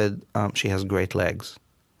 And he said, she has great legs.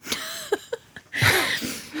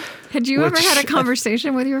 Had you ever had a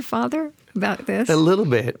conversation with your father about this? A little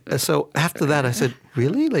bit. So after that, I said,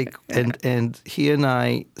 really? And he and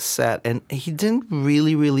I sat, and he didn't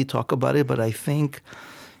really talk about it, but I think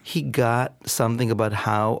he got something about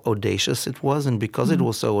how audacious it was. And because it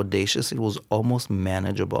was so audacious, it was almost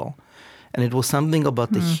manageable. And it was something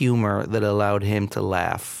about the humor that allowed him to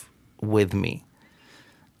laugh with me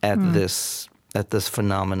at this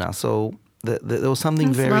phenomena. So there was something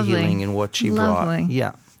That's very lovely. healing in what she brought.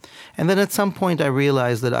 Yeah. And then at some point I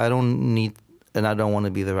realized that I don't need and I don't want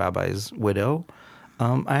to be the rabbi's widow.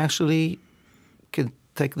 I actually could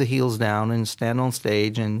take the heels down and stand on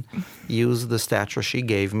stage and use the stature she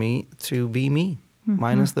gave me to be me,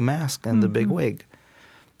 minus the mask and the big wig.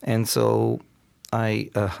 And so I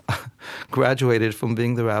graduated from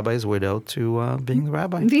being the rabbi's widow to being the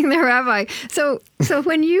rabbi. Being the rabbi. So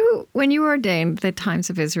when you ordained, the Times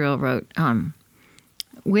of Israel wrote,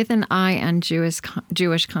 with an eye on Jewish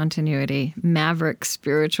continuity, maverick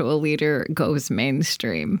spiritual leader goes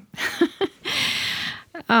mainstream.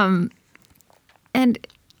 And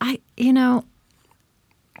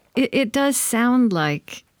it does sound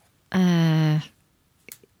like in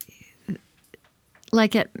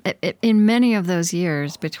many of those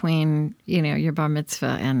years between, your bar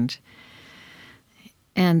mitzvah and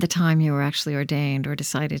the time you were actually ordained or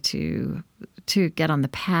decided to get on the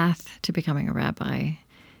path to becoming a rabbi,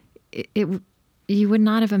 you would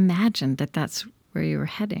not have imagined that that's where you were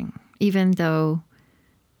heading, even though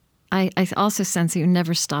I also sense that you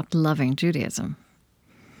never stopped loving Judaism.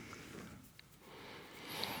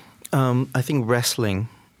 I think wrestling,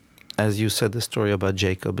 as you said, the story about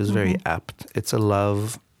Jacob is very apt. It's a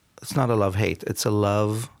love. It's not a love-hate. It's a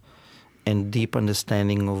love and deep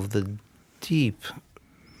understanding of the deep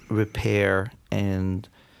repair and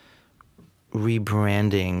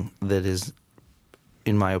rebranding that is,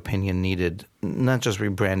 in my opinion, needed. Not just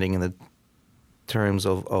rebranding in the terms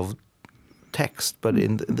of text, but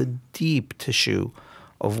in the deep tissue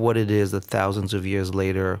of what it is that thousands of years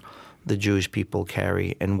later the Jewish people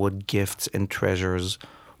carry and what gifts and treasures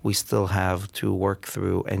we still have to work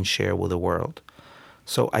through and share with the world.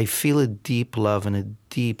 So I feel a deep love and a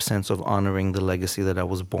deep sense of honoring the legacy that I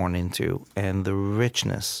was born into and the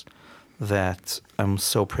richness that I'm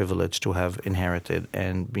so privileged to have inherited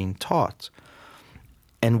and been taught.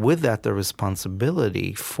 And with that, the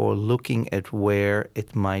responsibility for looking at where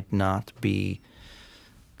it might not be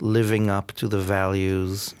living up to the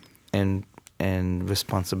values and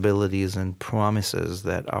responsibilities and promises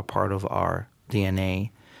that are part of our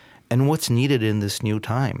DNA, and what's needed in this new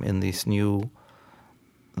time, in these new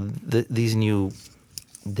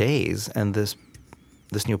days, and this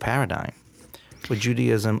new paradigm. But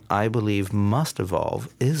Judaism, I believe, must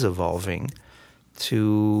evolve, is evolving,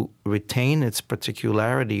 to retain its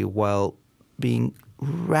particularity while being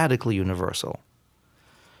radically universal,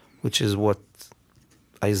 which is what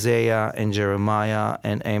Isaiah and Jeremiah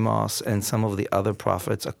and Amos and some of the other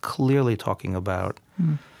prophets are clearly talking about,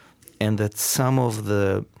 and that some of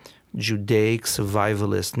the Judaic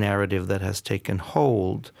survivalist narrative that has taken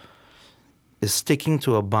hold is sticking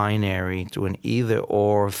to a binary, to an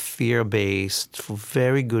either-or, fear-based, for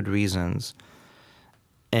very good reasons,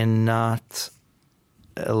 and not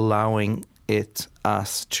allowing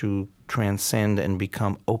us to transcend and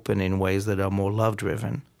become open in ways that are more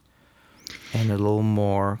love-driven and a little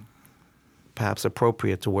more perhaps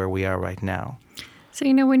appropriate to where we are right now. So,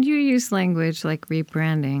 when you use language like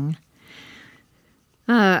rebranding,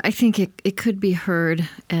 I think it could be heard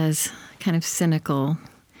as kind of cynical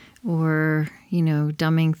or,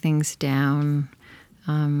 dumbing things down,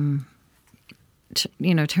 turning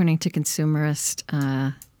to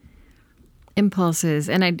consumerist impulses,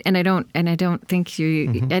 and I don't think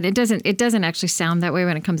you and it doesn't actually sound that way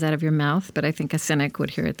when it comes out of your mouth, but I think a cynic would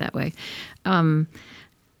hear it that way.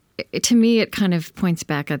 To me, it kind of points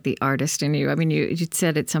back at the artist in you. I mean, you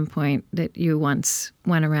said at some point that you once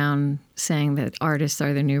went around saying that artists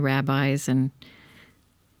are the new rabbis, and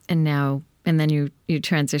then you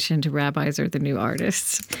transitioned to rabbis are the new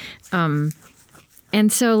artists. And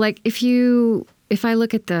so, like, if I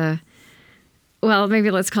look at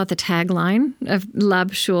maybe let's call it the tagline of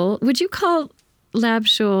Lab Shul. Would you call Lab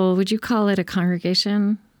Shul, would you call it a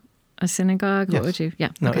congregation, a synagogue? Yes. What would you? Yeah.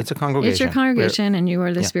 No, okay. It's a congregation. It's your congregation, and you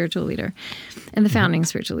are the spiritual leader and the founding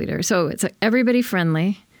spiritual leader. So it's everybody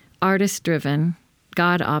friendly, artist driven,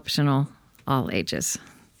 God optional, all ages.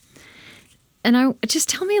 And just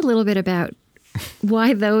tell me a little bit about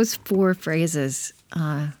why those 4 phrases.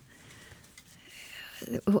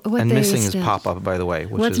 What and they missing stand. is pop-up, by the way,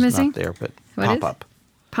 which What's is missing? not there, but What is? pop-up.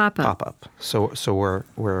 Pop-up. Pop-up. So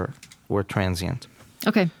we're transient,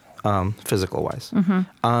 Okay. physical-wise.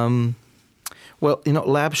 Well,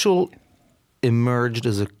 Lab Shul emerged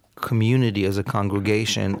as a community, as a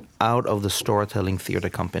congregation, out of the Storytelling Theater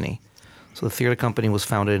Company. So the theater company was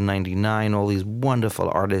founded in 1999. All these wonderful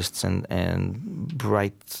artists and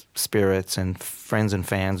bright spirits and friends and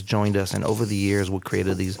fans joined us. And over the years, we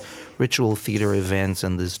created these ritual theater events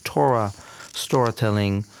and this Torah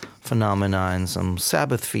storytelling phenomena and some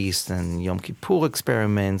Sabbath feasts and Yom Kippur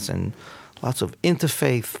experiments and lots of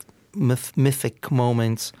interfaith mythic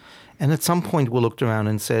moments. And at some point, we looked around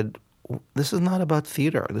and said, this is not about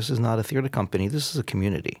theater. This is not a theater company. This is a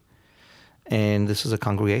community. And this is a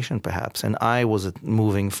congregation, perhaps. And I was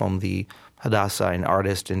moving from the Hadassah and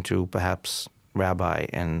artist into perhaps rabbi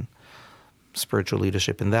and spiritual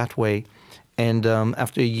leadership in that way. And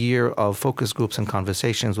after a year of focus groups and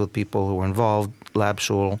conversations with people who were involved, Lab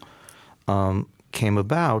Shul came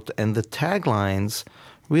about. And the taglines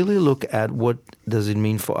really look at what does it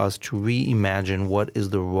mean for us to reimagine what is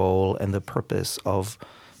the role and the purpose of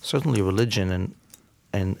certainly religion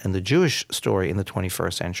and the Jewish story in the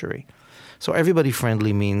 21st century. So everybody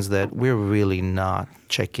friendly means that we're really not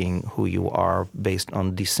checking who you are based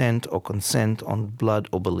on descent or consent, on blood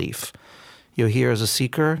or belief. You're here as a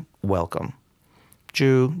seeker, welcome.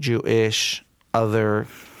 Jew, Jewish, other,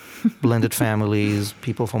 blended families,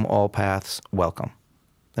 people from all paths, welcome.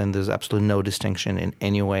 And there's absolutely no distinction in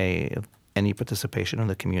any way of any participation in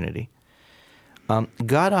the community.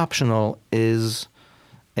 God optional is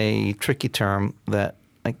a tricky term that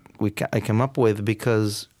I came up with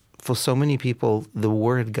because for so many people, the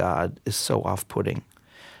word God is so off-putting.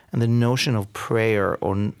 And the notion of prayer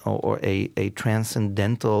or a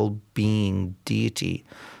transcendental being, deity,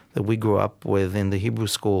 that we grew up with in the Hebrew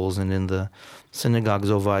schools and in the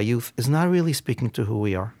synagogues of our youth is not really speaking to who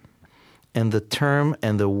we are. And the term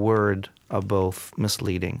and the word are both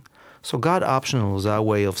misleading. So God optional is our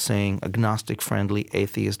way of saying agnostic-friendly,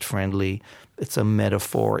 atheist-friendly. It's a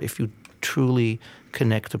metaphor. If you truly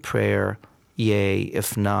connect to prayer, yay.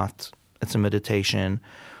 If not, it's a meditation.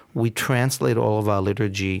 We translate all of our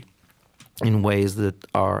liturgy in ways that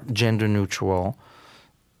are gender-neutral,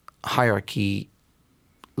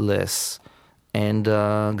 hierarchy-less, and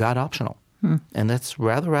God-optional. And that's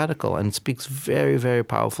rather radical and speaks very, very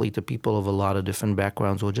powerfully to people of a lot of different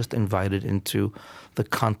backgrounds who are just invited into the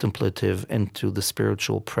contemplative, into the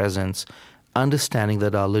spiritual presence, understanding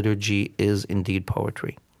that our liturgy is indeed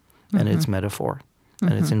poetry and it's metaphor.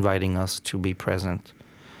 And it's inviting us to be present.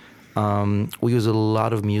 We use a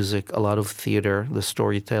lot of music, a lot of theater, the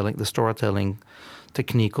storytelling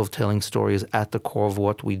technique of telling stories at the core of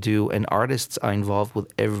what we do. And artists are involved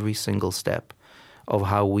with every single step of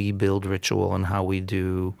how we build ritual and how we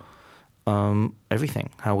do everything,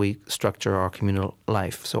 how we structure our communal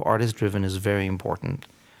life. So artist-driven is very important.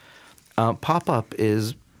 Pop-up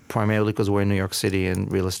is primarily because we're in New York City and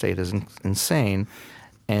real estate is insane.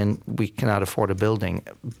 And we cannot afford a building.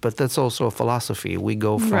 But that's also a philosophy. We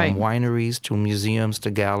go from wineries to museums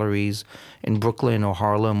to galleries in Brooklyn or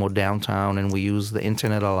Harlem or downtown, and we use the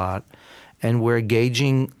internet a lot. And we're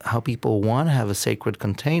gauging how people want to have a sacred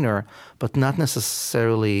container, but not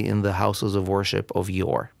necessarily in the houses of worship of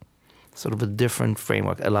yore. Sort of a different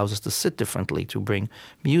framework. It allows us to sit differently, to bring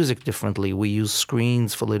music differently. We use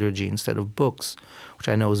screens for liturgy instead of books, which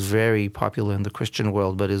I know is very popular in the Christian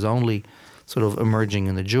world, but is only sort of emerging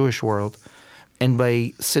in the Jewish world. And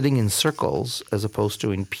by sitting in circles as opposed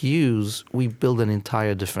to in pews, we build an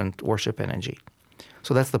entire different worship energy.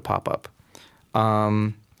 So that's the pop-up.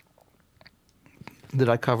 Did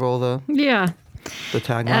I cover all the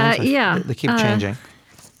taglines? Yeah. They keep changing.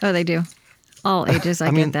 Oh, they do. All ages,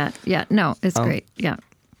 I get that. Yeah, no, it's great. Yeah.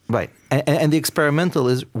 Right. And the experimental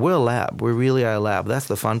is, we're a lab. We really are a lab. That's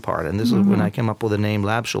the fun part. And this is when I came up with the name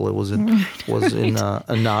Lab Shul. It was in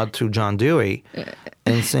a nod to John Dewey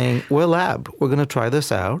and saying, we're a lab. We're going to try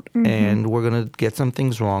this out and we're going to get some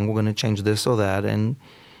things wrong. We're going to change this or that. And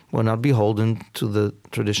we're not beholden to the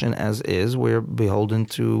tradition as is. We're beholden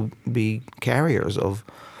to be carriers of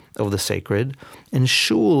the sacred. And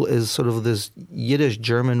shul is sort of this Yiddish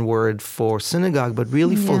German word for synagogue, but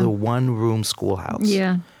really for the one-room schoolhouse.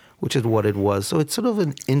 Yeah. Which is what it was. So it's sort of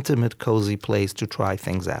an intimate, cozy place to try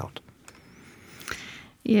things out.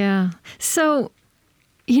 Yeah. So,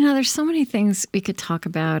 there's so many things we could talk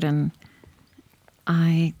about, and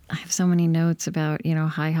I have so many notes about,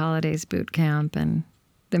 High Holidays Boot Camp and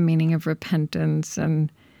the meaning of repentance,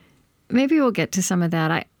 and maybe we'll get to some of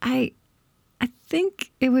that. I I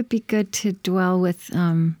think it would be good to dwell with,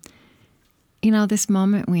 this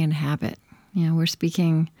moment we inhabit. We're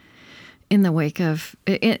speaking in the wake of,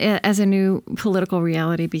 as a new political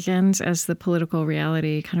reality begins, as the political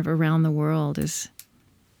reality kind of around the world is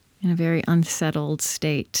in a very unsettled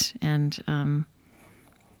state, and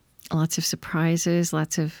lots of surprises, I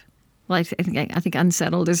think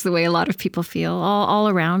unsettled is the way a lot of people feel all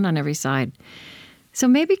around on every side. So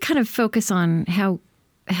maybe kind of focus on how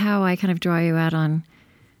I kind of draw you out on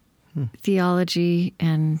theology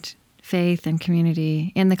and faith and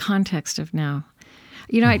community in the context of now.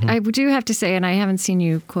 I do have to say, and I haven't seen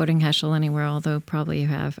you quoting Heschel anywhere, although probably you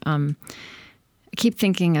have. I keep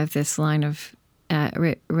thinking of this line of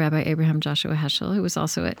Rabbi Abraham Joshua Heschel, who was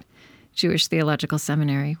also at Jewish Theological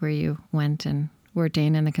Seminary, where you went and were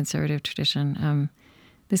ordained in the conservative tradition.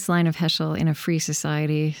 This line of Heschel: "In a free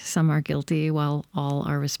society, some are guilty while all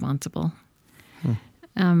are responsible."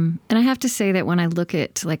 And I have to say that when I look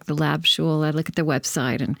at like the Lab Shul, I look at the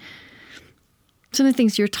website and some of the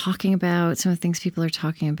things you're talking about, some of the things people are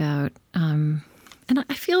talking about, and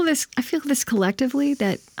I feel this collectively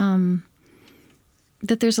that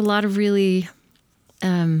that there's a lot of really,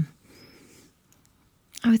 I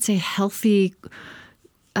would say, healthy.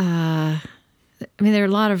 There are a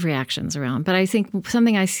lot of reactions around, but I think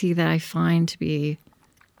something I see that I find to be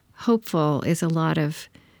hopeful is a lot of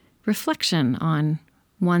reflection on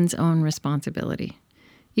one's own responsibility,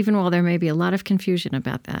 even while there may be a lot of confusion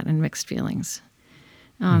about that and mixed feelings.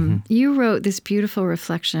 You wrote this beautiful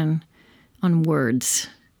reflection on words,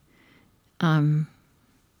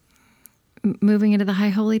 moving into the High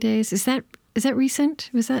Holy Days. Is that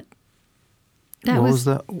recent? Was that was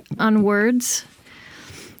that? On words?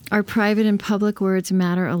 Our private and public words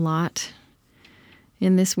matter a lot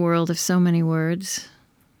in this world of so many words.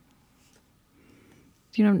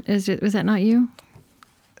 Was that not you?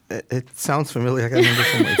 It sounds familiar. I can't remember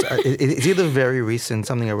so much. It's either very recent,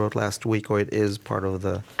 something I wrote last week, or it is part of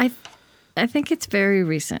the... I think it's very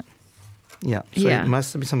recent. Yeah. So it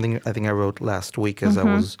must be something I think I wrote last week as I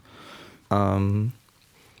was...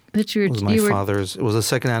 It was the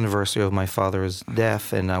second anniversary of my father's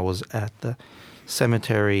death, and I was at the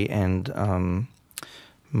cemetery, and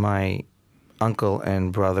my uncle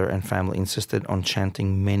and brother and family insisted on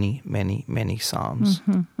chanting many, many, many psalms.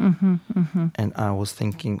 And I was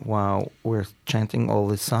thinking, wow, we're chanting all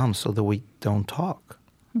these psalms so that we don't talk.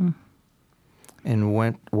 And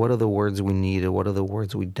what are the words we need, or what are the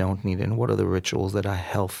words we don't need, and what are the rituals that are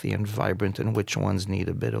healthy and vibrant, and which ones need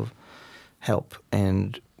a bit of help?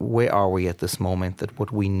 And where are we at this moment that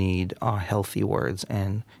what we need are healthy words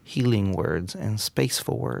and healing words and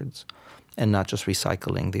spaceful words, and not just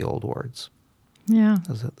recycling the old words? Yeah.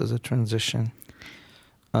 There's a transition.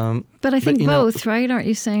 But I think both, right? Aren't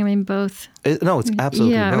you saying, both? No, it's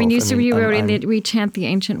absolutely both. Yeah, you wrote in that we chant the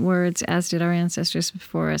ancient words, as did our ancestors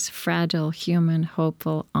before us, fragile, human,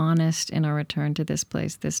 hopeful, honest in our return to this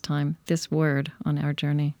place, this time, this word on our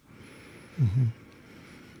journey.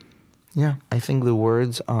 Yeah, I think the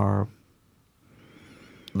words are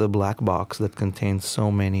the black box that contains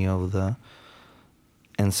so many of the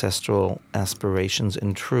ancestral aspirations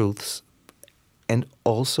and truths, and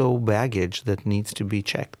also baggage that needs to be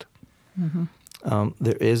checked.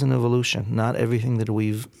 There is an evolution. Not everything that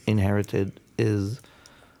we've inherited is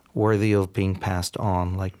worthy of being passed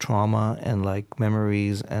on, like trauma and like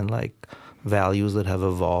memories and like values that have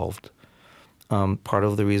evolved. Part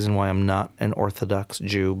of the reason why I'm not an Orthodox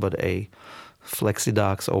Jew, but a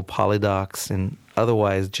Flexidox or Polydox and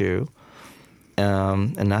otherwise Jew,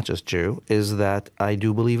 and not just Jew, is that I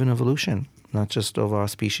do believe in evolution, not just of our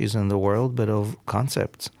species and the world, but of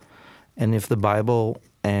concepts. And if the Bible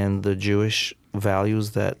and the Jewish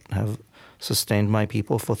values that have sustained my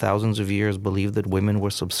people for thousands of years believed that women were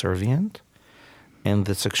subservient, and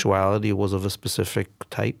that sexuality was of a specific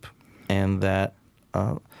type, and that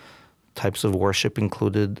types of worship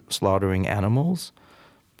included slaughtering animals,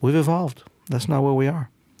 we've evolved. That's not where we are.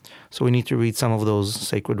 So we need to read some of those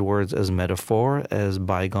sacred words as metaphor, as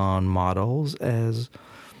bygone models, as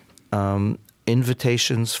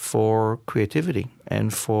invitations for creativity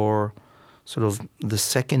and for sort of the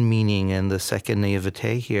second meaning and the second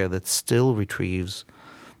naivete here that still retrieves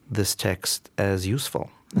this text as useful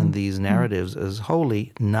and these narratives as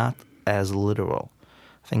holy, not as literal.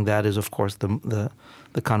 I think that is, of course, the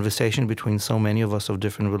conversation between so many of us of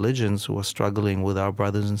different religions who are struggling with our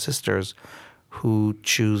brothers and sisters who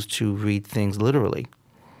choose to read things literally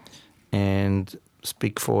and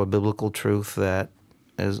speak for a biblical truth that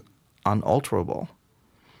is unalterable,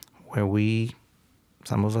 where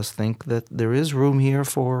some of us think that there is room here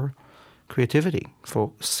for creativity,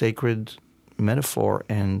 for sacred metaphor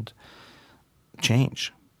and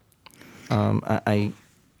change.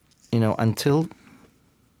 Until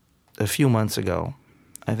a few months ago,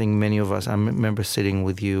 I think many of us, I remember sitting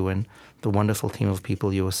with you and the wonderful team of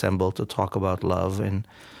people you assembled to talk about love and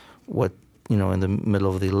what, in the middle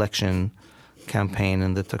of the election campaign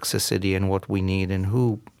and the toxicity and what we need and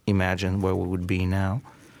who imagined where we would be now.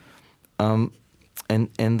 And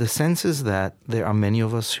the sense is that there are many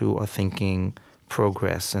of us who are thinking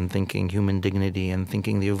progress and thinking human dignity and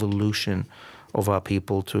thinking the evolution of our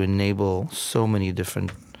people to enable so many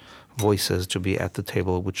different voices to be at the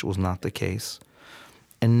table, which was not the case.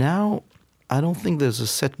 And now I don't think there's a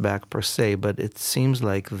setback per se, but it seems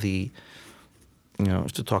like to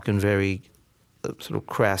talk in very sort of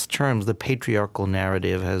crass terms, the patriarchal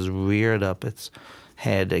narrative has reared up its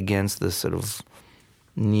head against this sort of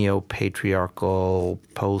neo-patriarchal,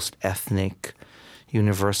 post-ethnic,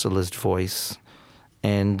 universalist voice.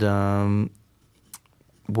 And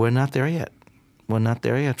we're not there yet. We're not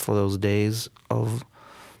there yet for those days of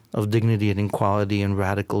dignity and equality and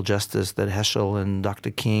radical justice that Heschel and Dr.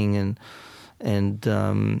 King and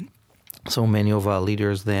so many of our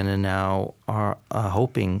leaders then and now are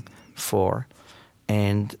hoping for.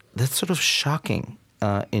 And that's sort of shocking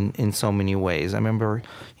in so many ways. I remember,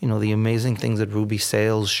 the amazing things that Ruby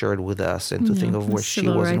Sales shared with us, and to think of where she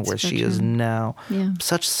was and where she is now. Yeah.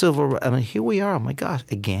 Such here we are, oh my God,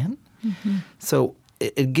 again? Mm-hmm. So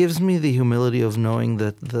it gives me the humility of knowing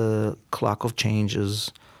that the clock of change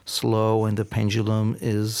is slow and the pendulum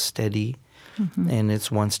is steady, and it's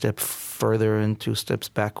one step further and two steps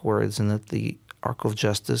backwards, and that the arc of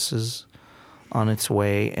justice is on its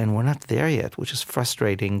way, and we're not there yet, which is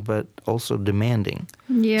frustrating, but also demanding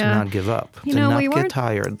to not give up, to not get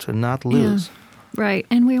tired, to not lose. Yeah, right.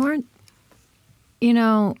 And we weren't, you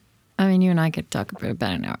and I could talk for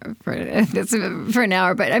about an hour, for an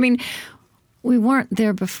hour, but we weren't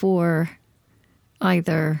there before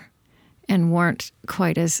either, and weren't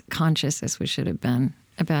quite as conscious as we should have been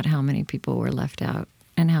about how many people were left out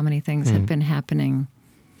and how many things had been happening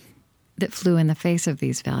that flew in the face of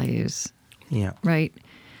these values. Yeah. Right?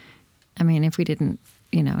 If we didn't,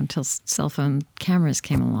 until cell phone cameras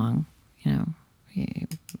came along,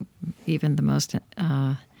 even the most,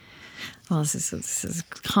 this is a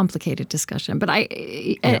complicated discussion. But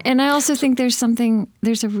and I also think there's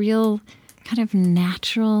a real kind of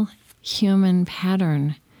natural human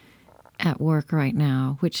pattern at work right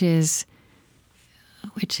now, which is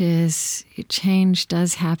change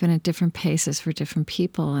does happen at different paces for different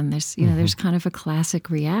people. And there's, there's kind of a classic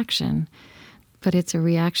reaction, but it's a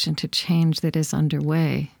reaction to change that is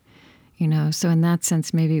underway, So in that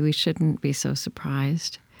sense, maybe we shouldn't be so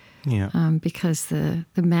surprised. Yeah. Because the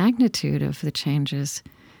magnitude of the changes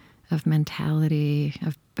of mentality,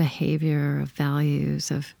 of behavior, of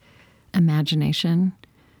values, of imagination,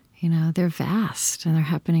 they're vast and they're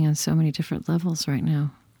happening on so many different levels right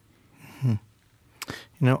now.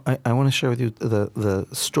 I want to share with you the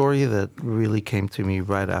story that really came to me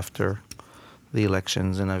right after the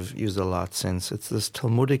elections, and I've used a lot since. It's this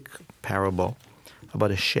Talmudic parable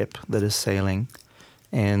about a ship that is sailing,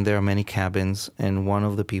 and there are many cabins, and one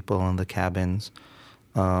of the people on the cabins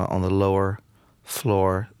on the lower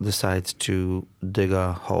floor decides to dig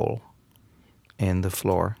a hole in the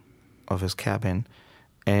floor of his cabin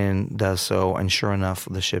and does so, and sure enough,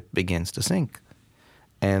 the ship begins to sink.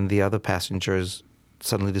 And the other passengers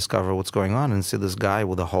suddenly discover what's going on and see this guy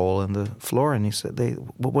with a hole in the floor, and he said,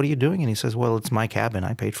 what are you doing? And he says, well, it's my cabin.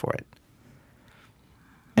 I paid for it.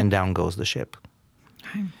 And down goes the ship.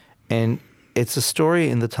 Right. And it's a story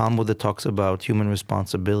in the Talmud that talks about human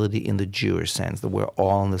responsibility in the Jewish sense, that we're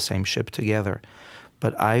all on the same ship together.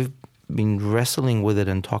 But I've been wrestling with it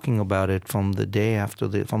and talking about it from the day after,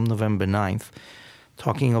 from November 9th,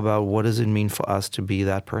 talking about what does it mean for us to be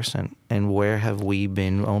that person, and where have we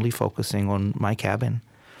been only focusing on my cabin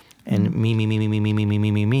and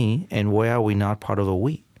me, and where are we not part of a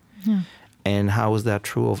we? Yeah. And how is that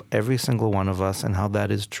true of every single one of us, and how that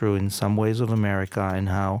is true in some ways of America, and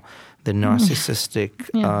how the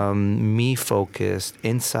narcissistic, me-focused,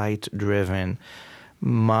 insight-driven,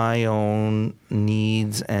 my own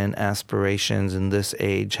needs and aspirations in this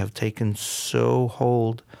age have taken so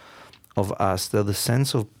hold of us that the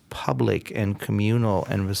sense of public and communal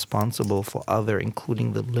and responsible for other,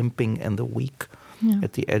 including the limping and the weak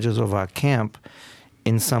at the edges of our camp,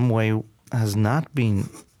 in some way has not been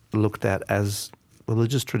looked at as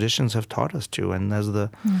religious traditions have taught us to, and as the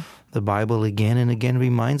Bible again and again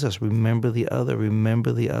reminds us, remember the other,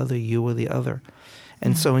 you are the other.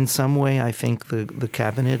 And so in some way, I think the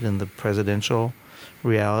cabinet and the presidential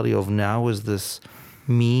reality of now is this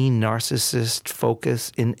me narcissist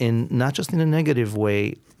focus in not just in a negative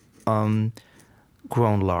way,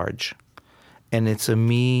 grown large. And it's a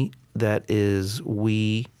me that is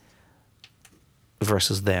we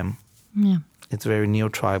versus them. Yeah. It's very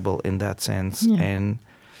neo-tribal in that sense. Yeah. And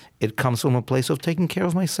it comes from a place of taking care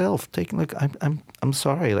of myself. I'm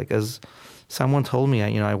sorry. Like, as someone told me,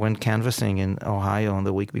 I went canvassing in Ohio on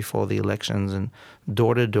the week before the elections and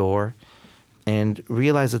door to door, and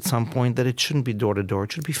realized at some point that it shouldn't be door to door.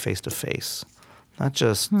 It should be face to face. Not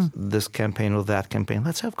just this campaign or that campaign.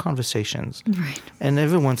 Let's have conversations. Right. And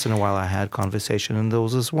every once in a while I had conversation, and there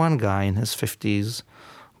was this one guy in his 50s,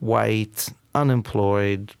 white,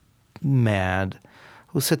 unemployed, mad,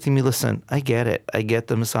 who said to me, listen, I get it. I get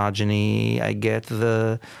the misogyny. I get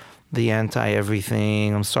the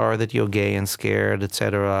anti-everything. I'm sorry that you're gay and scared,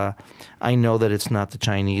 etc. I know that it's not the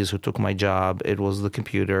Chinese who took my job. It was the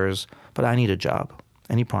computers. But I need a job.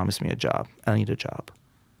 And he promised me a job. I need a job.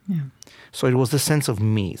 Yeah. So it was the sense of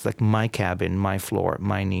me. It's like my cabin, my floor,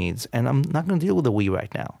 my needs. And I'm not going to deal with the we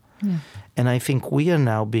right now. Yeah. And I think we are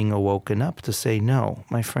now being awoken up to say, no,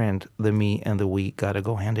 my friend, the me and the we got to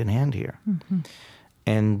go hand in hand here. Mm-hmm.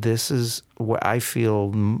 And this is where I feel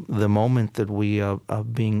the moment that we are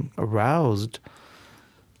being aroused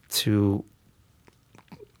to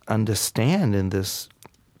understand in this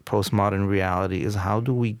postmodern reality is how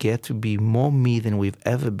do we get to be more me than we've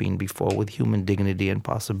ever been before with human dignity and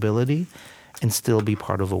possibility and still be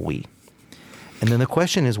part of a we. And then the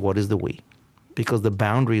question is, what is the we? Because the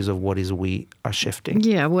boundaries of what is we are shifting.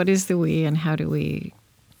 Yeah, what is the we and how do we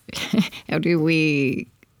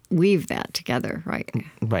weave that together, right?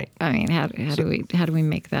 Right. I mean, how do we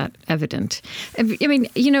make that evident? I mean,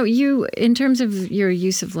 you in terms of your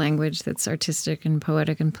use of language that's artistic and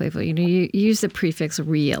poetic and playful, you use the prefix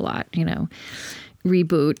 "re" a lot.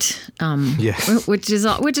 Reboot, yes, which is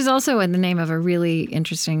also in the name of a really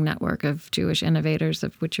interesting network of Jewish innovators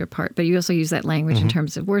of which you're part. But you also use that language in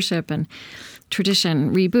terms of worship and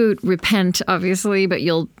tradition. Reboot, repent, obviously, but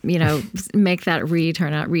you'll make that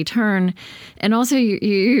turn out return, and also you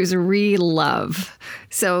use re-love.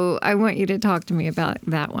 So I want you to talk to me about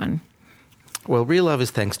that one. Well, re-love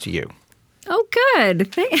is thanks to you. Oh,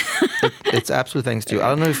 good. It's absolutely thanks to you. I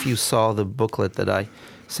don't know if you saw the booklet that I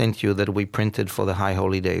sent you that we printed for the High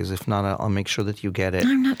Holy Days. If not, I'll make sure that you get it.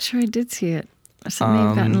 I'm not sure I did see it. So it may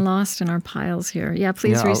have gotten lost in our piles here. Yeah,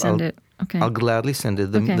 please resend it. Okay. I'll gladly send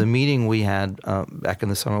it. The meeting we had back in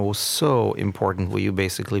the summer was so important, where you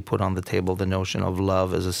basically put on the table the notion of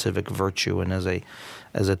love as a civic virtue and as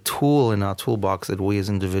a tool in our toolbox that we as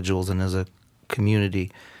individuals and as a community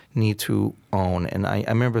need to own. And I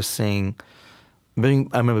remember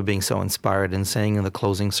being so inspired and saying in the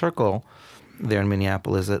closing circle there in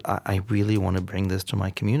Minneapolis that I really want to bring this to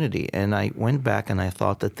my community. And I went back and I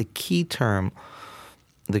thought that the key term,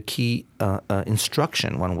 the key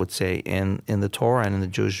instruction, one would say, in the Torah and in the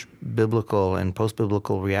Jewish biblical and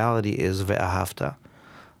post-biblical reality is ve'ahavta,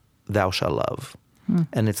 thou shalt love.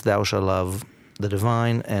 And it's thou shalt love the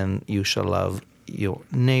divine, and you shall love your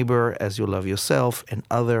neighbor as you love yourself and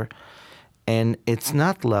other. And it's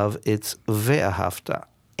not love, it's ve'ahavta,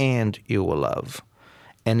 and you will love.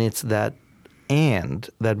 And it's that and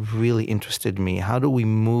that really interested me. How do we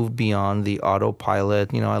move beyond the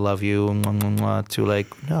autopilot, I love you, to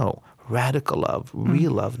no, radical love,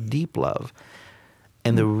 real love, deep love.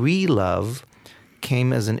 And the real love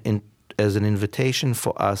came as an invitation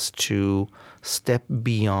for us to step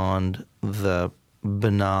beyond the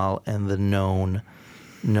banal and the known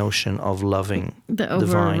notion of loving the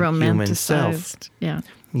divine human self.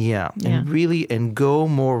 Yeah. And really, and go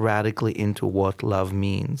more radically into what love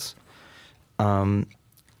means.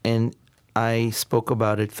 And I spoke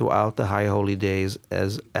about it throughout the High Holy Days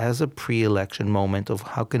as a pre-election moment of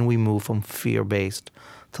how can we move from fear-based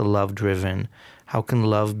to love-driven? How can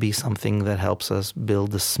love be something that helps us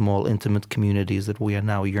build the small, intimate communities that we are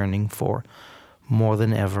now yearning for more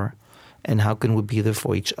than ever? And how can we be there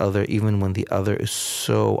for each other even when the other is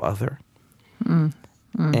so other?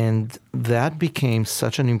 And that became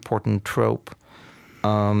such an important trope.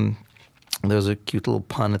 There's a cute little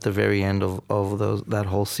pun at the very end of that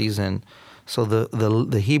whole season. So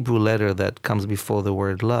the Hebrew letter that comes before the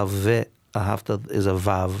word love, ve'ahavta, is a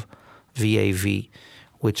vav, V-A-V,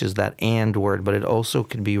 which is that and word, but it also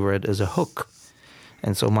can be read as a hook.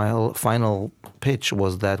 And so my whole final pitch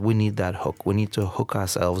was that we need that hook. We need to hook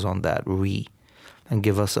ourselves on that and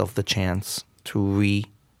give ourselves the chance to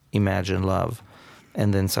reimagine love.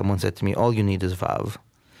 And then someone said to me, all you need is vav.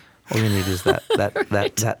 All you need is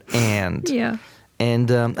that and. Yeah.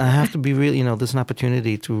 And I have to be really, this is an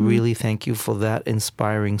opportunity to really thank you for that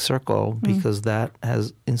inspiring circle, because that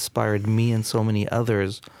has inspired me and so many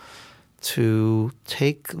others to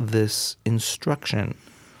take this instruction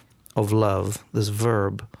of love, this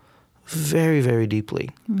verb, very, very deeply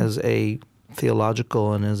as a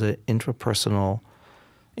theological and as an intrapersonal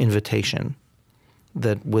invitation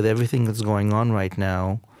that with everything that's going on right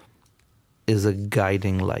now is a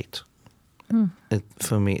guiding light.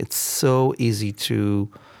 For me, it's so easy to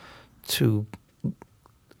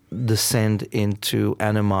descend into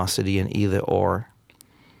animosity and either or.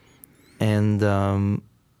 And, I'm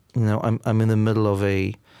in the middle of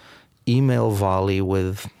a email volley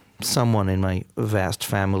with someone in my vast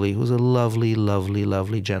family who's a lovely, lovely,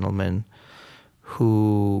 lovely gentleman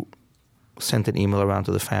who sent an email around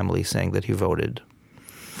to the family saying that he voted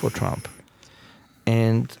for Trump.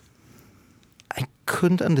 And I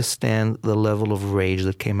couldn't understand the level of rage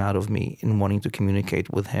that came out of me in wanting to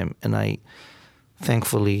communicate with him. And I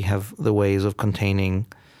thankfully have the ways of containing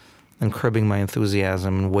and curbing my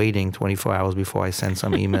enthusiasm and waiting 24 hours before I send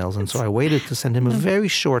some emails. And so I waited to send him a very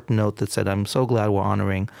short note that said, I'm so glad we're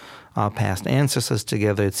honoring our past ancestors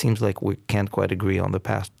together. It seems like we can't quite agree on the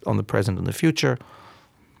past, on the present, and the future.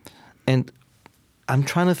 And I'm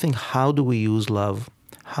trying to think, how do we use love?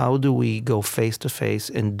 How do we go face-to-face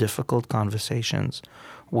in difficult conversations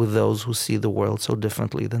with those who see the world so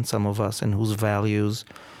differently than some of us and whose values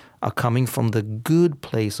are coming from the good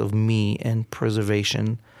place of me and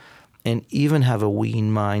preservation and even have a we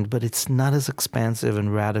in mind, but it's not as expansive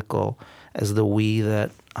and radical as the we that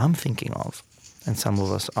I'm thinking of, and some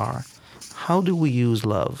of us are. How do we use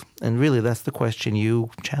love? And really, that's the question you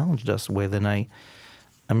challenged us with, and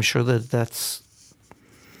I'm sure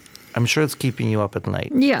it's keeping you up at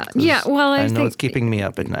night. Yeah. Well, I know think it's keeping me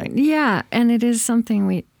up at night. Yeah, and it is something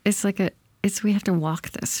we have to walk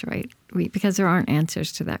this, right? Because there aren't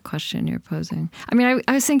answers to that question you're posing. I mean,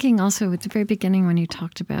 I was thinking also at the very beginning when you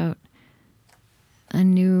talked about a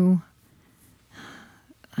new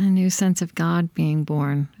sense of God being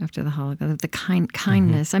born after the Holocaust, the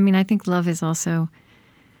kindness. Mm-hmm. I mean, I think love is also,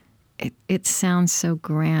 it sounds so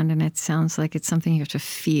grand, and it sounds like it's something you have to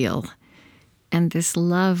feel. And this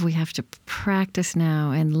love we have to practice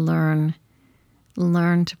now and learn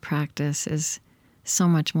to practice is so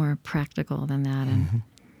much more practical than that. And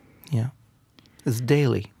yeah, it's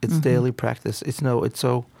daily. It's daily practice.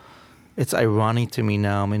 It's ironic to me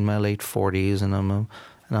now. I'm in my late 40s, and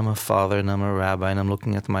I'm a father, and I'm a rabbi, and I'm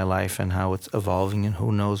looking at my life and how it's evolving, and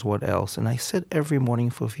who knows what else. And I sit every morning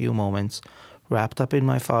for a few moments, wrapped up in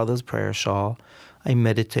my father's prayer shawl. I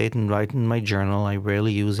meditate and write in my journal. I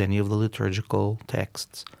rarely use any of the liturgical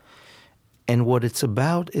texts. And what it's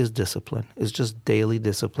about is discipline. It's just daily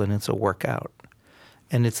discipline. It's a workout.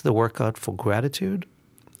 And it's the workout for gratitude,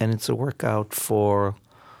 and it's a workout for,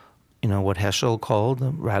 what Heschel called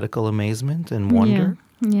radical amazement and wonder.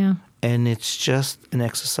 Yeah. And it's just an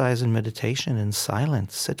exercise in meditation and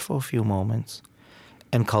silence. Sit for a few moments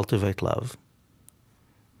and cultivate love.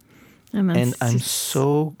 And I'm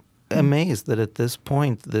so amazed that at this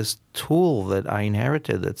point, this tool that I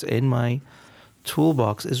inherited that's in my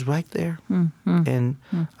toolbox is right there. And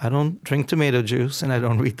I don't drink tomato juice and I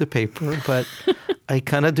don't read the paper, but I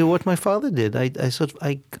kind of do what my father did.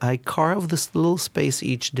 I carve this little space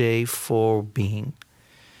each day for being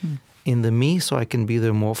in the me, so I can be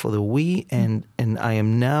there more for the we. And I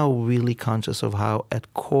am now really conscious of how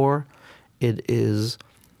at core it is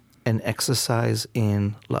an exercise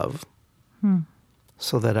in love.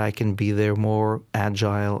 So that I can be there more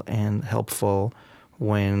agile and helpful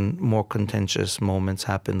when more contentious moments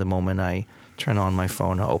happen the moment I turn on my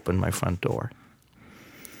phone or open my front door.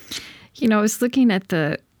 I was looking at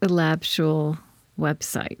the Lab Shul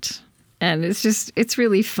website, and it's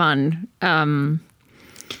really fun. And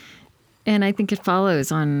I think it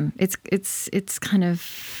follows on, it's kind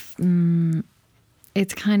of an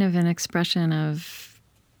expression of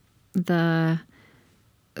the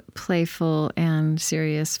playful and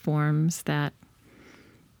serious forms that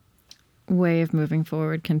way of moving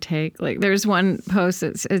forward can take. Like, there's one post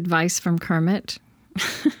that's advice from Kermit.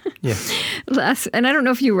 Yes. And I don't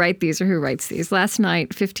know if you write these or who writes these. Last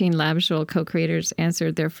night, 15 Lab Shul co-creators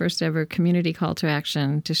answered their first ever community call to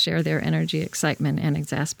action to share their energy, excitement, and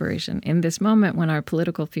exasperation. In this moment when our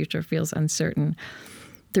political future feels uncertain,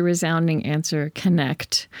 the resounding answer,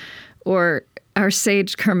 connect. Or our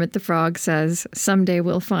sage Kermit the Frog says, someday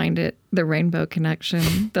we'll find it, the rainbow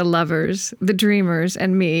connection, the lovers, the dreamers,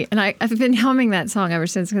 and me. And I've been humming that song ever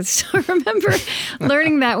since, because I remember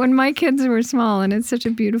learning that when my kids were small, and it's such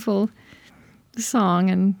a beautiful song.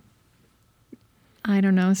 And I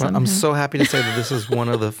don't know. Well, I'm so happy to say that this is one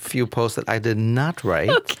of the few posts that I did not write,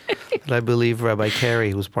 that I believe Rabbi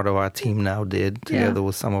Carey, who's part of our team now, did, together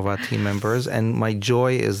with some of our team members. And my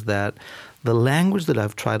joy is that the language that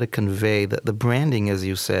I've tried to convey, that the branding, as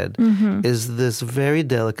you said, is this very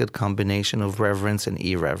delicate combination of reverence and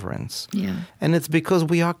irreverence. Yeah. And it's because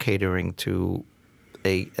we are catering to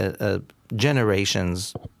a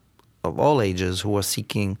generations of all ages who are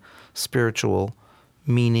seeking spiritual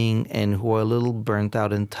meaning and who are a little burnt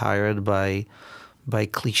out and tired by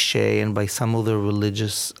cliche and by some of the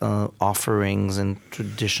religious offerings and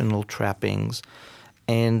traditional trappings.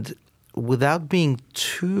 And without being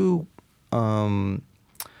too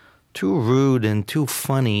rude and too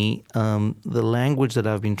funny, the language that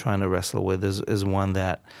I've been trying to wrestle with is one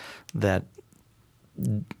that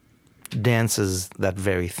dances that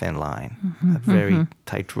very thin line, that very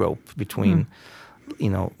tight rope between,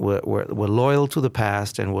 we're loyal to the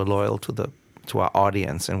past and we're loyal to our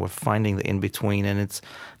audience, and we're finding the in-between, and it's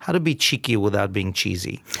how to be cheeky without being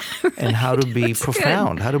cheesy, and how to be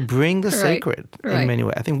profound, how to bring the sacred in many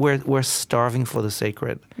ways. I think we're starving for the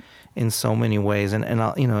sacred in so many ways, and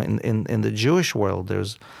in the Jewish world,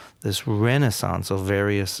 there's this renaissance of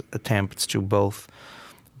various attempts to both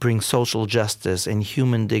bring social justice and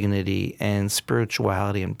human dignity and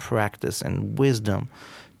spirituality and practice and wisdom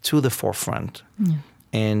to the forefront. Yeah.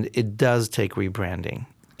 And it does take rebranding.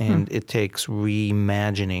 And it takes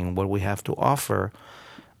reimagining what we have to offer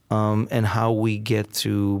and how we get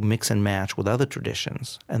to mix and match with other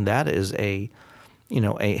traditions. And that is a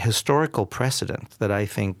historical precedent that I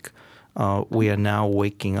think we are now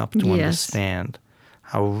waking up to understand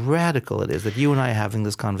how radical it is that you and I are having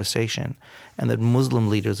this conversation, and that Muslim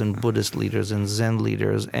leaders and Buddhist leaders and Zen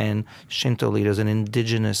leaders and Shinto leaders and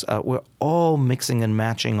indigenous, we're all mixing and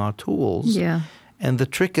matching our tools. Yeah. And the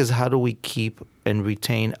trick is, how do we keep and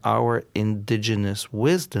retain our indigenous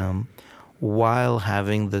wisdom while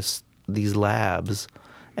having these labs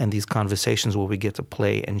and these conversations where we get to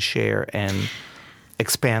play and share and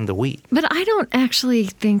expand the we. But I don't actually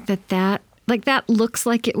think that looks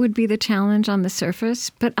like it would be the challenge on the surface,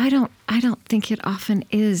 but I don't think it often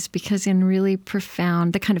is, because in really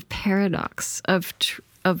profound, the kind of paradox of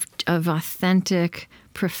authentic,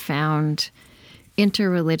 profound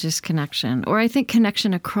interreligious connection, or I think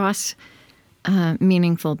connection across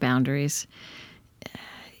meaningful boundaries.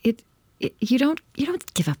 You don't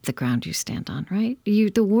give up the ground you stand on, right?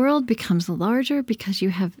 The world becomes larger because you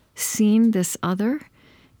have seen this other,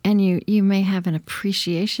 and you may have an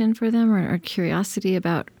appreciation for them or curiosity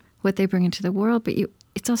about what they bring into the world, but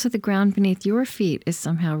it's also the ground beneath your feet is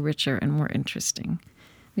somehow richer and more interesting. I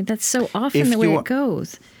mean, that's so often the way it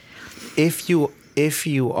goes. If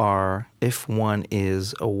one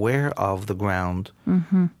is aware of the ground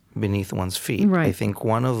beneath one's feet, right. I think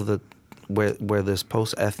one of where this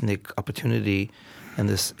post-ethnic opportunity and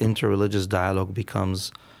this interreligious dialogue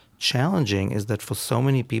becomes challenging is that for so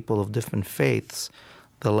many people of different faiths,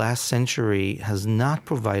 the last century has not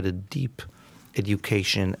provided deep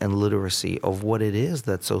education and literacy of what it is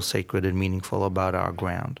that's so sacred and meaningful about our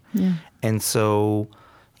ground. Yeah. And so,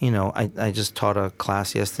 I just taught a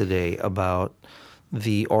class yesterday about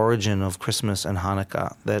the origin of Christmas and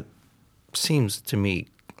Hanukkah that seems to me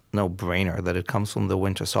no-brainer, that it comes from the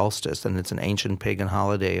winter solstice, and it's an ancient pagan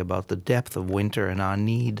holiday about the depth of winter and our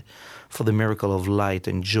need for the miracle of light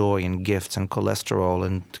and joy and gifts and cholesterol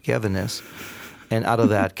and togetherness. And out of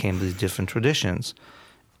that came these different traditions.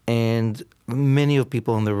 And many of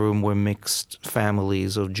people in the room were mixed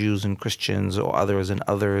families of Jews and Christians or others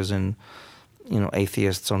and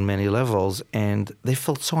atheists on many levels. And they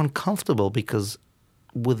felt so uncomfortable because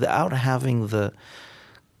without having the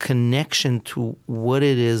connection to what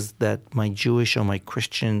it is that my Jewish or my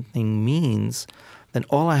Christian thing means, then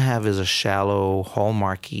all I have is a shallow,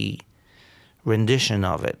 hallmarky rendition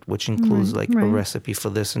of it, which includes a recipe for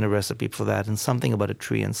this and a recipe for that, and something about a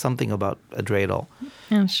tree and something about a dreidel.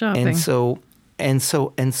 And shopping. And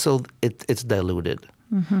so it's diluted.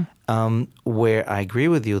 Mm-hmm. Where I agree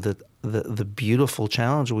with you that the beautiful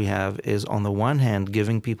challenge we have is, on the one hand,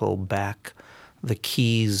 giving people back the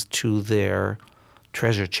keys to their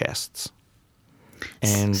treasure chests,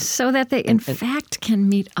 and so that they in fact can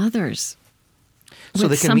meet others so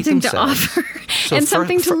with they can something meet to offer and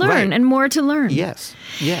something to learn right. and more to learn. Yes.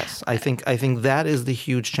 I think that is the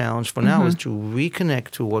huge challenge for now, is to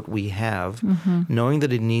reconnect to what we have, knowing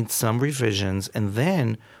that it needs some revisions, and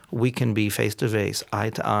then we can be face to face,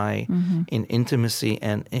 eye to eye, in intimacy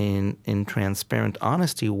and in transparent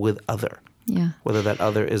honesty with other. Yeah. Whether that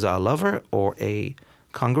other is our lover or a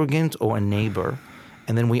congregant or a neighbor.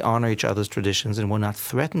 And then we honor each other's traditions, and we're not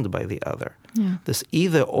threatened by the other. Yeah. This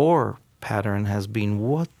either-or pattern has been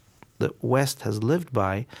what the West has lived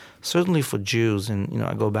by, certainly for Jews. And,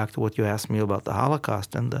 I go back to what you asked me about the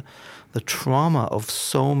Holocaust and the trauma of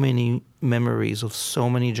so many memories, of so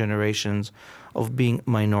many generations of being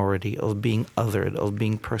minority, of being othered, of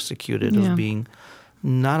being persecuted, of being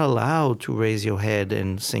not allowed to raise your head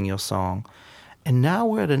and sing your song. And now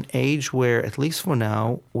we're at an age where, at least for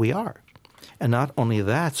now, we are. And not only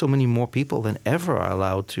that, so many more people than ever are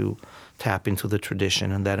allowed to tap into the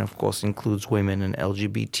tradition. And that, of course, includes women and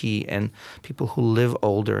LGBT and people who live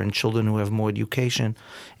older and children who have more education.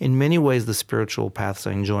 In many ways, the spiritual paths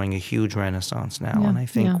are enjoying a huge renaissance now. And I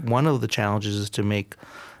think one of the challenges is to make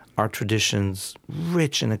our traditions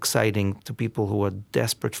rich and exciting to people who are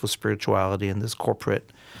desperate for spirituality in this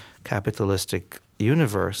corporate capitalistic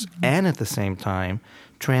universe, and at the same time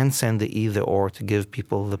transcend the either-or to give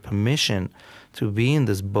people the permission to be in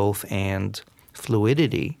this both-and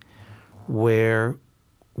fluidity where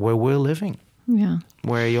we're living. Yeah.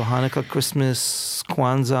 Where your Hanukkah, Christmas,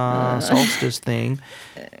 Kwanzaa, solstice thing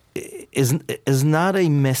is not a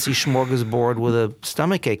messy smorgasbord with a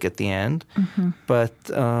stomachache at the end, but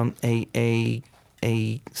a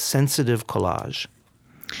sensitive collage.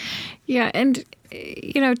 Yeah, and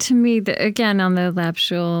to me, again, on the Lab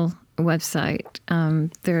Shul website,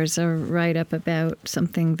 there's a write-up about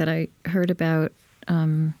something that I heard about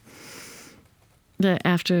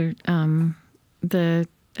after the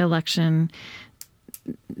election,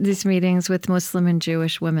 these meetings with Muslim and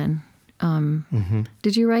Jewish women.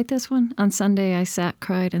 Did you write this one? On Sunday, I sat,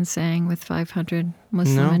 cried, and sang with 500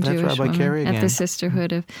 Muslim and Jewish women at the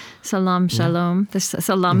Sisterhood of Salam Shalom, the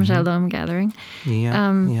Salam Shalom gathering. It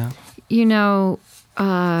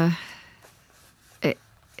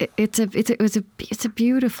was a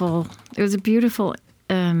beautiful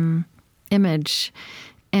image,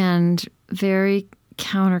 and very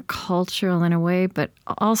countercultural in a way, but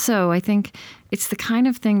also I think it's the kind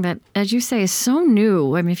of thing that, as you say, is so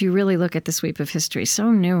new. I mean, if you really look at the sweep of history, so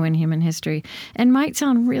new in human history, and might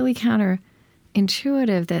sound really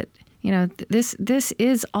counterintuitive that, this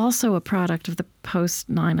is also a product of the post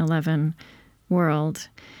 9/11 world,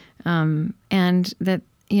 and that,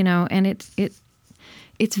 and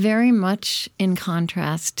it's very much in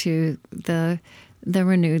contrast to the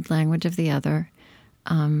renewed language of the other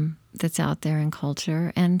that's out there in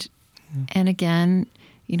culture. And again,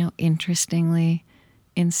 interestingly,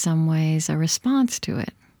 in some ways, a response to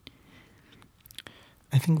it.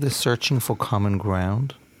 I think the searching for common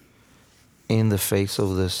ground in the face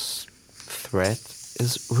of this threat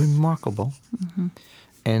is remarkable.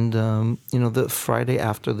 And, the Friday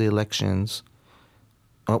after the elections,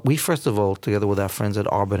 we, first of all, together with our friends at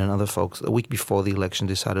Arbor and other folks, a week before the election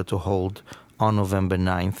decided to hold on November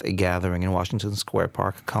 9th a gathering in Washington Square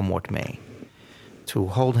Park, come what may, to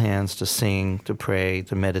hold hands, to sing, to pray,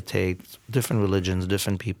 to meditate, different religions,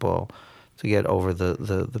 different people, to get over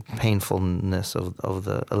the painfulness of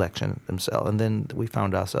the election themselves. And then we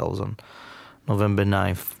found ourselves on November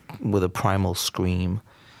 9th with a primal scream,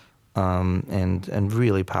 and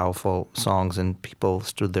really powerful songs, and people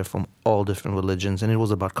stood there from all different religions, and it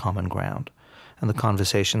was about common ground. And the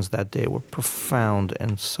conversations that day were profound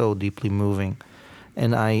and so deeply moving.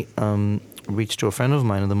 And I reached to a friend of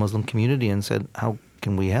mine in the Muslim community and said, how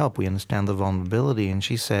can we help? We understand the vulnerability. And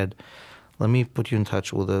she said, let me put you in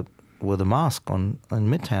touch with a mosque in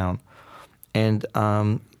Midtown. And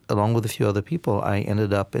along with a few other people, I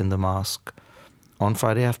ended up in the mosque on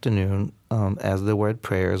Friday afternoon. As there were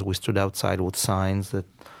prayers, we stood outside with signs that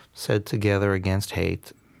said "Together Against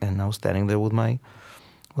Hate," and I was standing there with my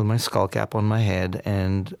skull cap on my head,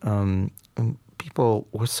 and people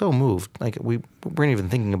were so moved. Like, we weren't even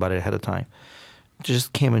thinking about it ahead of time.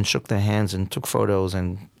 Just came and shook their hands and took photos,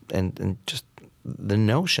 and just the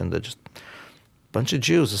notion that just a bunch of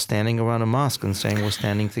Jews are standing around a mosque and saying we're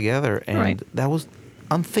standing together, and that was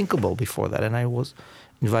unthinkable before that. And I was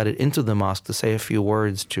invited into the mosque to say a few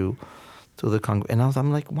words to the congregation. And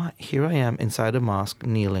I'm like, what? Here I am inside a mosque,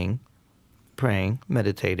 kneeling, praying,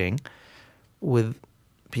 meditating, with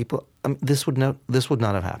people. This would not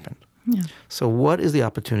have happened. Yeah. So what is the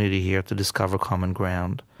opportunity here to discover common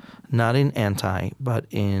ground, not in anti, but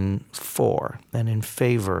in for and in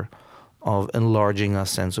favor of enlarging our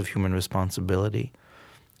sense of human responsibility,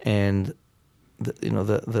 and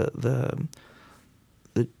the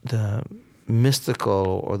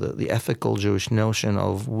mystical or the ethical Jewish notion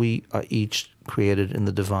of we are each created in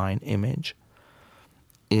the divine image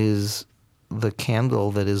is the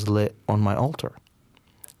candle that is lit on my altar.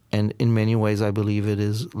 And in many ways, I believe it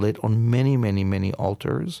is lit on many, many, many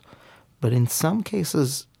altars. But in some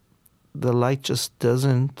cases, the light just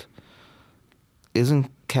isn't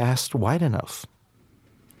cast wide enough.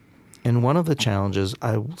 And one of the challenges,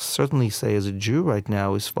 I will certainly say as a Jew right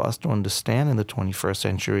now, is for us to understand in the 21st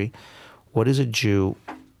century, what is a Jew,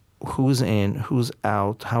 who's in, who's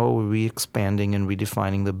out, how are we re-expanding and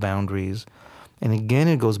redefining the boundaries. And again,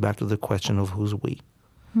 it goes back to the question of who's we,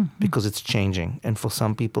 because it's changing. And for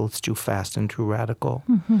some people, it's too fast and too radical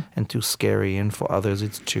and too scary. And for others,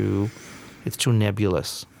 it's too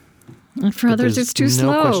nebulous. And for But others, there's it's too no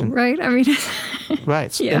slow, question. right? I mean,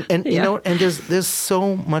 Right. Yeah, And you yeah. know, and there's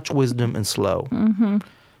so much wisdom in slow.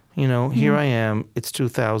 You know, here I am, it's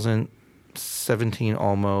 2017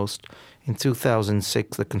 almost. In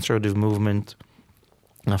 2006, the conservative movement,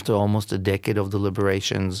 after almost a decade of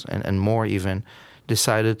deliberations and more even,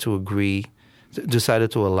 decided to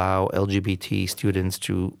allow LGBT students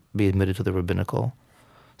to be admitted to the rabbinical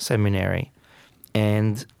seminary.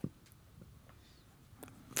 And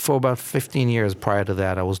for about 15 years prior to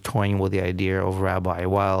that, I was toying with the idea of rabbi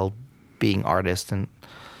while being artist and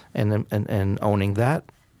owning that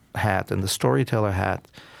hat and the storyteller hat.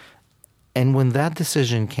 And when that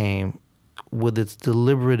decision came, with its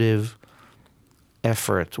deliberative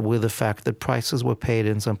effort, with the fact that prices were paid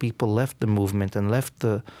and some people left the movement and left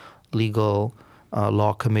the legal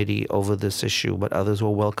law committee over this issue, but others were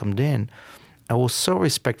welcomed in, I was so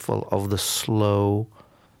respectful of the slow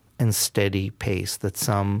and steady pace that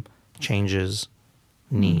some changes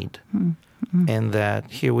need. And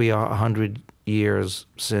that here we are 100 years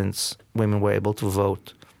since women were able to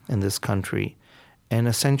vote in this country. And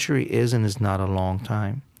a century is and is not a long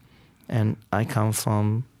time. And I come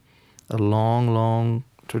from a long, long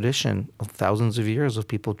tradition of thousands of years of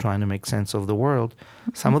people trying to make sense of the world.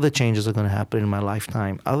 Some of the changes are going to happen in my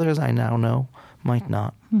lifetime. Others I now know might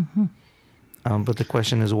not. But the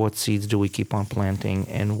question is, what seeds do we keep on planting,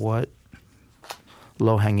 and what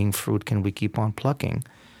low-hanging fruit can we keep on plucking?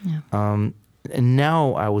 Yeah. And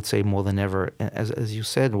now I would say more than ever, as you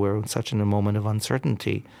said, we're in such a moment of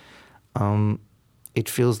uncertainty. It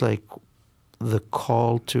feels like the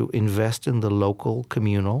call to invest in the local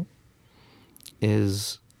communal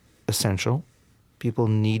is essential. People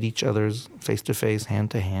need each other's face-to-face,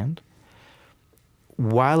 hand-to-hand,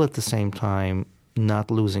 while at the same time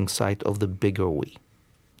not losing sight of the bigger we,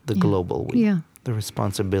 the global we, the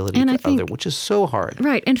responsibility And to I think- other, which is so hard.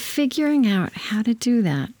 Right, and figuring out how to do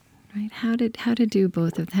that, right? How to do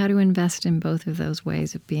both of, how to invest in both of those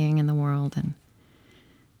ways of being in the world,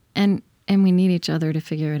 and we need each other to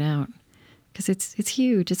figure it out, because it's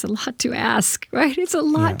huge. It's a lot to ask, right? It's a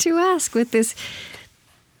lot to ask with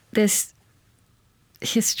this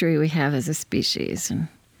history we have as a species, and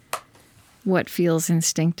what feels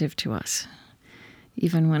instinctive to us,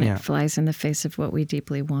 even when it flies in the face of what we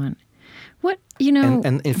deeply want. What,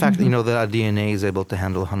 And in fact, that our DNA is able to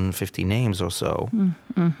handle 150 names or so,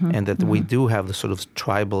 and that we do have the sort of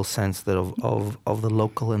tribal sense that of the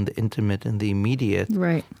local and the intimate and the immediate.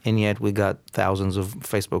 Right. And yet we got thousands of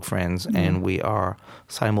Facebook friends, and we are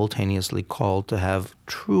simultaneously called to have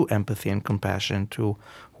true empathy and compassion to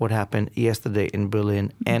what happened yesterday in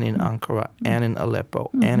Berlin and in Ankara and in Aleppo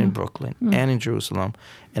and in Brooklyn and in Jerusalem.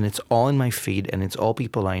 And it's all in my feed, and it's all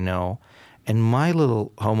people I know. And my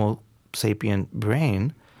little Homo sapien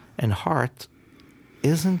brain and heart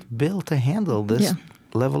isn't built to handle this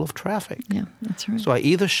level of traffic. Yeah, that's right. So I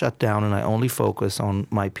either shut down and I only focus on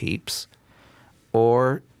my peeps,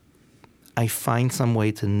 or I find some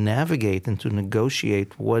way to navigate and to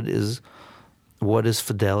negotiate what is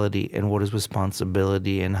fidelity and what is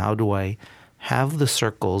responsibility, and how do I have the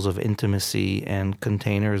circles of intimacy and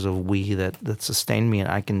containers of we that sustain me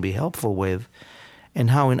and I can be helpful with, and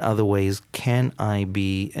how in other ways can I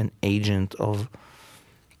be an agent of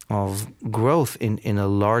growth in a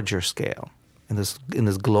larger scale, in this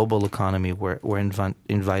global economy we're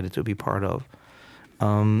invited to be part of.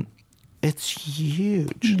 It's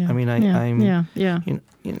huge. Yeah. I mean,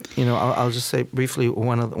 I'll just say briefly,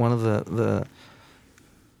 one of the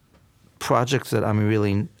projects that I'm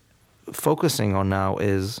really focusing on now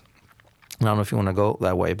is, I don't know if you want to go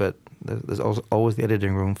that way, but there's always the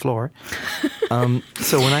editing room floor.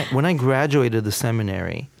 So when I graduated the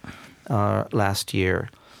seminary last year,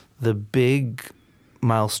 the big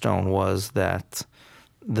milestone was that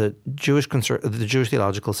the Jewish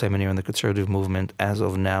Theological Seminary and the conservative movement, as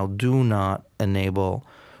of now, do not enable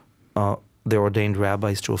their ordained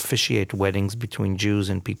rabbis to officiate weddings between Jews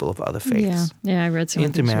and people of other faiths. Yeah, I read some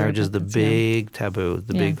of the Intermarriage is the articles, big taboo,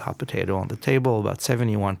 the big hot potato on the table. About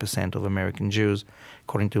 71% of American Jews,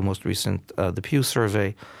 according to the most recent the Pew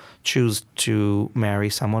survey, choose to marry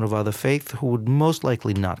someone of other faith who would most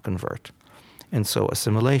likely not convert. And so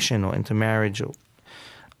assimilation or intermarriage, or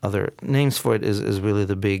other names for it, is really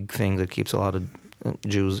the big thing that keeps a lot of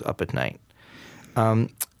Jews up at night.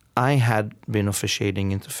 I had been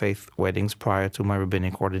officiating interfaith weddings prior to my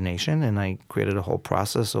rabbinic ordination, and I created a whole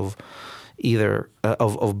process of either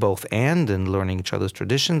of both and learning each other's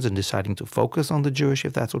traditions and deciding to focus on the Jewish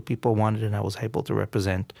if that's what people wanted, and I was able to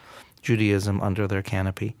represent Judaism under their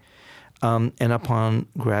canopy. And upon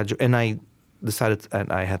and I decided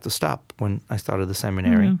I had to stop when I started the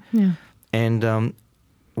seminary. Yeah. And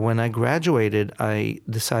when I graduated, I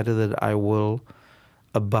decided that I will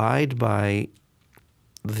abide by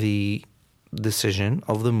the decision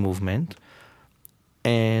of the movement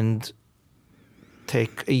and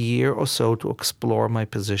take a year or so to explore my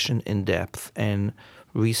position in depth and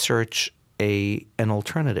research an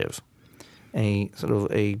alternative, a sort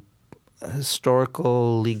of a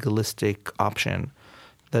historical, legalistic option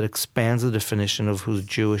that expands the definition of who's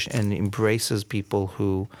Jewish and embraces people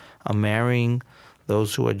who are marrying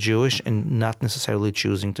those who are Jewish and not necessarily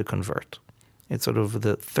choosing to convert. It's sort of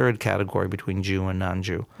the third category between Jew and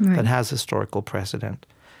non-Jew that has historical precedent.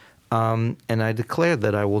 And I declared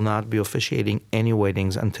that I will not be officiating any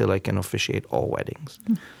weddings until I can officiate all weddings.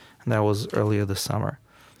 And that was earlier this summer,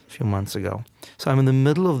 a few months ago. So I'm in the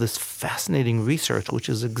middle of this fascinating research, which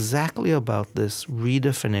is exactly about this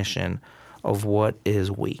redefinition of what is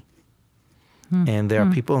we. And there are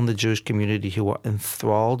people in the Jewish community who are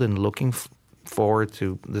enthralled and looking forward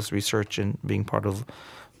to this research and being part of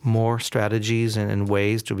more strategies and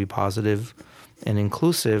ways to be positive and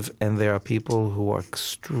inclusive. And there are people who are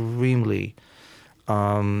extremely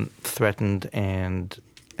threatened and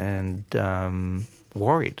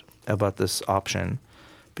worried about this option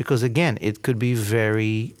because, again, it could be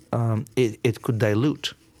very it could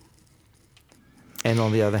dilute. And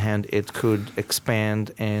on the other hand, it could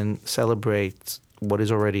expand and celebrate what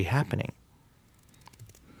is already happening.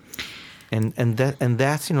 And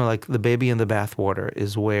that's, like the baby in the bathwater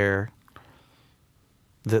is where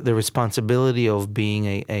the responsibility of being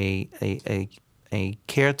a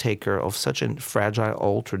caretaker of such a fragile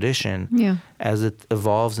old tradition as it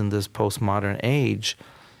evolves in this postmodern age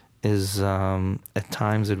is at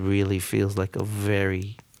times it really feels like a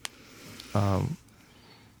very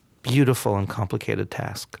beautiful and complicated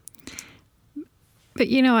task. But,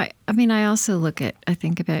 I also I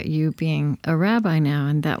think about you being a rabbi now,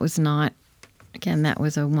 and that was not, again, that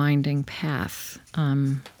was a winding path.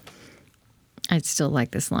 I'd still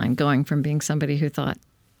like this line, going from being somebody who thought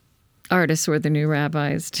artists were the new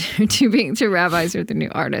rabbis to rabbis were the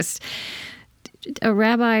new artists. A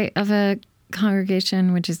rabbi of a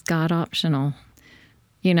congregation which is God optional,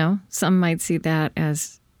 some might see that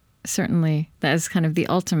as certainly that is kind of the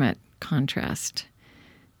ultimate contrast.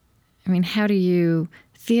 I mean, how do you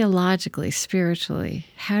theologically, spiritually,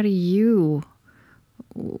 how do you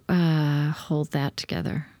hold that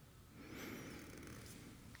together?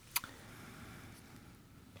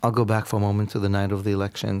 I'll go back for a moment to the night of the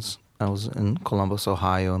elections. I was in Columbus,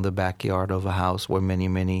 Ohio, in the backyard of a house where many,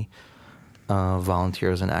 many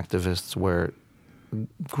volunteers and activists were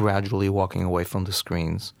gradually walking away from the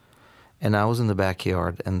screens. And I was in the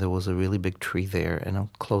backyard, and there was a really big tree there, and I'm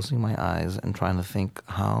closing my eyes and trying to think,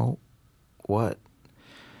 what?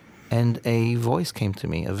 And a voice came to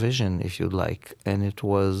me, a vision, if you'd like, and it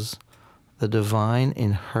was the divine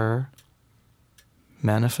in her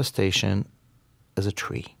manifestation as a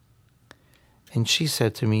tree. And she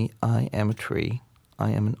said to me, I am a tree.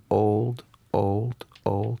 I am an old, old,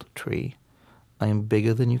 old tree. I am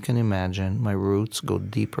bigger than you can imagine. My roots go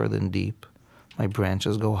deeper than deep. My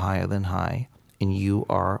branches go higher than high, and you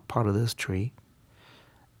are part of this tree.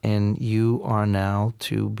 And you are now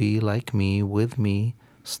to be like me, with me,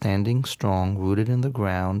 standing strong, rooted in the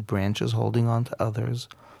ground, branches holding on to others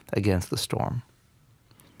against the storm.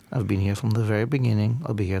 I've been here from the very beginning.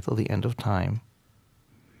 I'll be here till the end of time.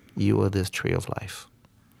 You are this tree of life.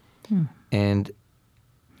 And,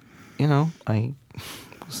 I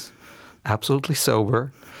was absolutely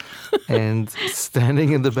sober and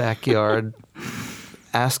standing in the backyard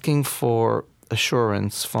asking for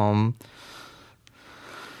assurance from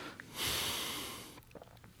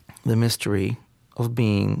the mystery of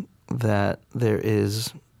being that there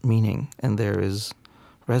is meaning and there is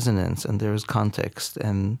resonance and there is context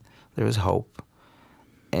and there is hope.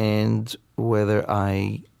 And whatever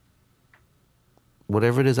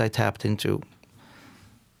it is I tapped into,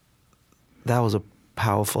 that was a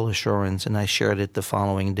powerful assurance, and I shared it the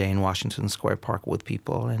following day in Washington Square Park with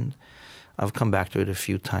people, and I've come back to it a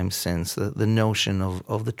few times since. The notion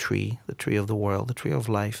of the tree of the world, the tree of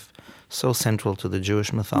life, so central to the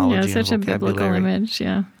Jewish mythology and vocabulary. Such a biblical image,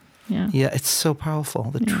 yeah. Yeah, it's so powerful,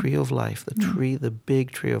 the tree of life, the tree, the big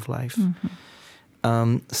tree of life.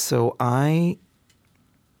 So I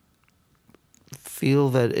feel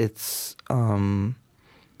that it's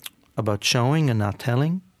about showing and not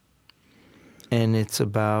telling. And it's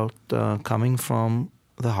about coming from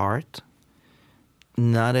the heart.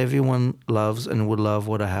 Not everyone loves and would love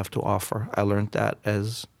what I have to offer. I learned that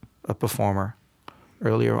as a performer.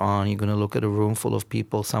 Earlier on, you're going to look at a room full of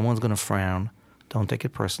people. Someone's going to frown. Don't take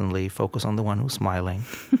it personally. Focus on the one who's smiling.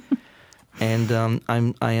 And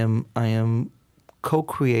I am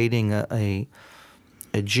co-creating a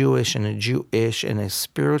Jewish and a Jewish and a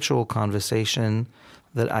spiritual conversation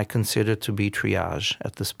that I consider to be triage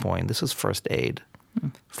at this point. This is first aid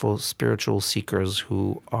for spiritual seekers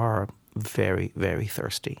who are very, very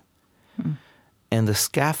thirsty. And the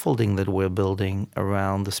scaffolding that we're building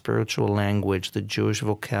around the spiritual language, the Jewish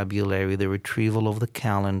vocabulary, the retrieval of the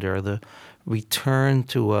calendar, the return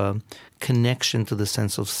to a connection to the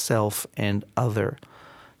sense of self and other,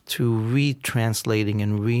 to retranslating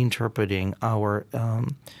and reinterpreting our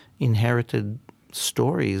inherited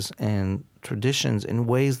stories and traditions in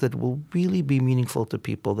ways that will really be meaningful to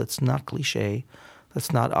people. That's not cliche,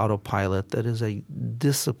 that's not autopilot, that is a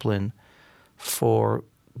discipline for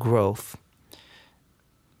growth.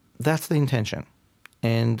 That's the intention.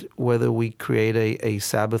 And whether we create a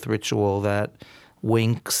Sabbath ritual that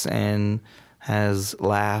winks and has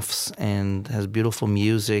laughs and has beautiful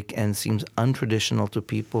music and seems untraditional to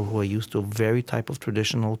people who are used to a very type of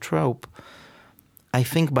traditional trope, I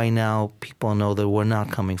think by now people know that we're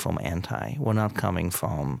not coming from anti. We're not coming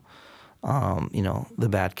from, the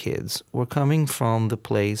bad kids. We're coming from the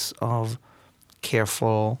place of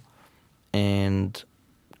careful and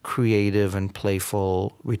creative and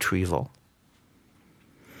playful retrieval.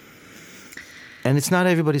 And it's not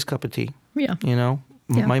everybody's cup of tea. Yeah.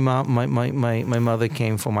 Yeah. My mother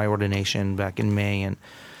came for my ordination back in May, and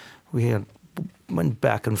we went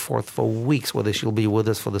back and forth for weeks whether she'll be with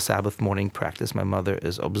us for the Sabbath morning practice. My mother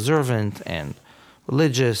is observant and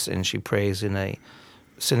religious, and she prays in a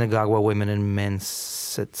synagogue where women and men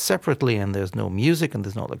sit separately, and there's no music and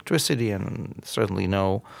there's no electricity and certainly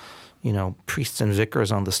no priests and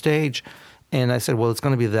vicars on the stage. And I said, well, it's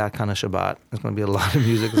going to be that kind of Shabbat. There's going to be a lot of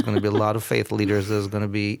music. There's going to be a lot of faith leaders. There's going to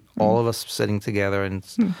be all of us sitting together, and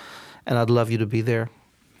I'd love you to be there.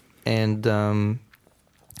 And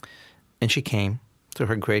she came, to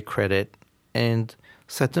her great credit, and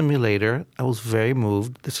said to me later, I was very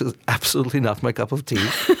moved. This is absolutely not my cup of tea.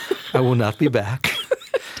 I will not be back.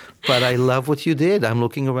 But I love what you did. I'm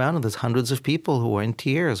looking around, and there's hundreds of people who are in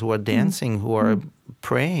tears, who are dancing, who are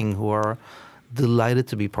praying, who are delighted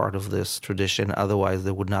to be part of this tradition. Otherwise,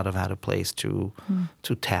 they would not have had a place to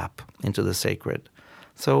tap into the sacred.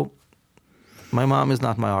 So my mom is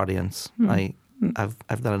not my audience.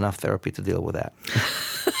 I've done enough therapy to deal with that.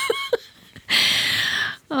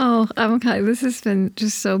 Oh, Amichai, this has been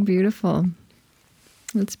just so beautiful.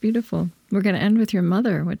 It's beautiful. We're going to end with your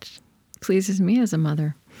mother, which pleases me as a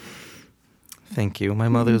mother. Thank you. My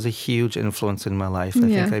mother is a huge influence in my life. I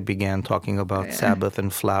think I began talking about Sabbath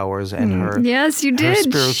and flowers and her Yes, you did. Her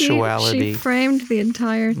spirituality. She framed the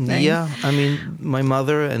entire thing. Yeah, I mean, my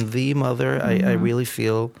mother and the mother, I really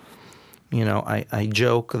feel, I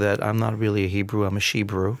joke that I'm not really a Hebrew, I'm a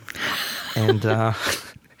Shebrew. And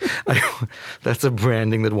that's a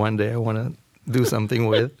branding that one day I want to do something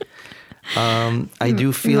with. I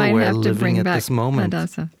do feel we're living at this moment.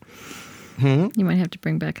 Hadassah. You might have to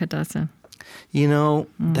bring back Hadassah.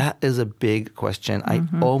 That is a big question. I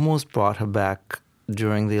almost brought her back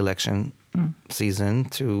during the election season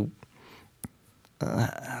to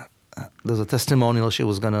there's a testimonial she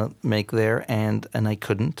was going to make there, and I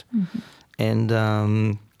couldn't. And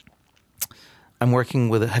I'm working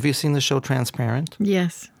with it. Have you seen the show Transparent?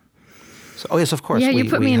 Yes. So, yes, of course. Yeah, you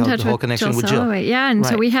put me in touch with Jill. Yeah, and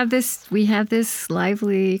so Right. we have this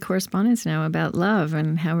lively correspondence now about love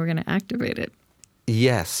and how we're going to activate it.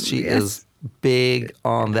 Yes, she is big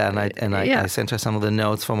on that, and I sent her some of the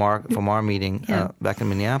notes from our meeting back in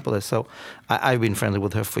Minneapolis. So I've been friendly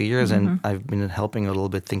with her for years, and I've been helping her a little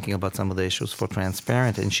bit, thinking about some of the issues for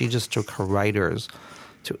Transparent. And she just took her writers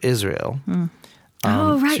to Israel.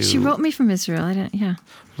 She wrote me from Israel.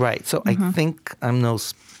 Right. So I think I'm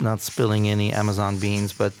not spilling any Amazon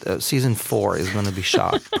beans, but season 4 is going to be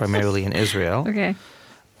shot primarily in Israel. Okay.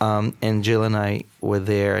 And Jill and I were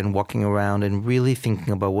there and walking around and really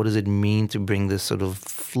thinking about what does it mean to bring this sort of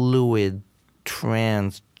fluid,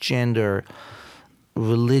 transgender,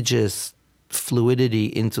 religious fluidity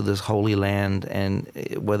into this holy land, and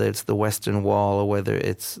whether it's the Western Wall or whether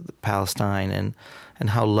it's Palestine, and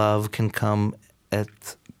how love can come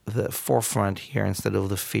at the forefront here instead of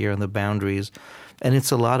the fear and the boundaries. And it's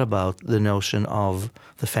a lot about the notion of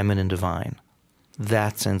the feminine divine.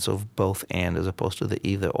 that sense of both and as opposed to the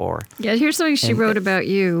either or. Yeah, here's something she wrote about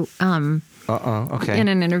you Okay. in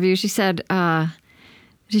an interview. She said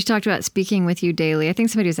she talked about speaking with you daily. I think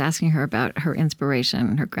somebody was asking her about her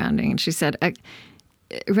inspiration, her grounding. And she said,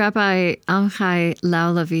 Rabbi Amichai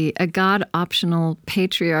Lau-Lavie, a God-optional,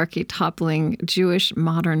 patriarchy-toppling Jewish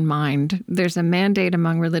modern mind. There's a mandate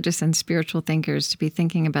among religious and spiritual thinkers to be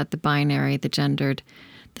thinking about the binary, the gendered,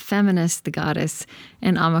 the feminist, the goddess.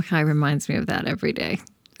 And Amichai reminds me of that every day.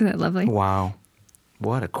 Isn't that lovely? Wow.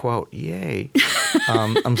 What a quote. Yay.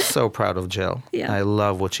 I'm so proud of Jill. Yeah. I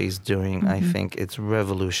love what she's doing. I think it's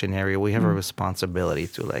revolutionary. We have a responsibility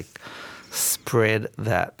to spread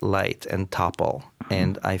that light and topple.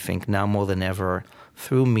 And I think now more than ever,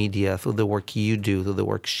 through media, through the work you do, through the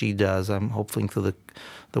work she does, I'm hoping through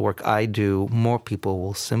the work I do, more people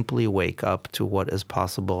will simply wake up to what is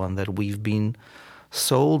possible, and that we've been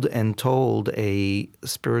sold and told a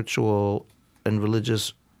spiritual and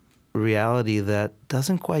religious reality that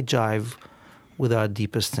doesn't quite jive with our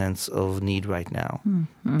deepest sense of need right now.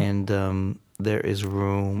 And there is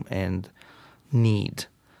room and need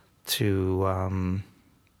to,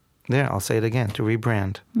 I'll say it again, to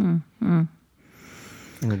rebrand in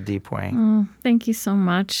a deep way. Thank you so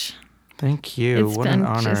much. Thank you. It's what been an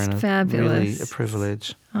honor just and fabulous. Really a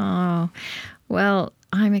privilege. Oh, well,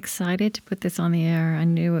 I'm excited to put this on the air. I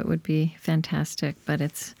knew it would be fantastic, but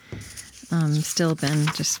it's still been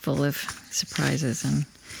just full of surprises and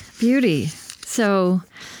beauty. So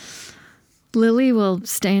Lily will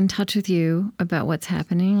stay in touch with you about what's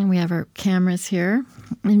happening, and we have our cameras here.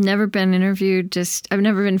 I've never been interviewed. I've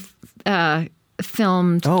never been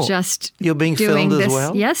filmed. Just you're being doing filmed this. as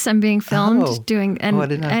well? Yes, I'm being filmed I did not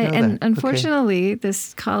know and that. unfortunately,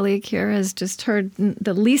 this colleague here has just heard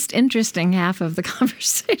the least interesting half of the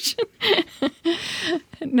conversation.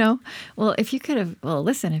 No, well, if you could have,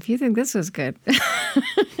 listen, if you think this was good,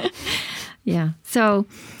 yeah. So.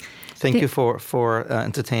 Thank you for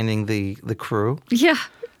entertaining the crew. Yeah,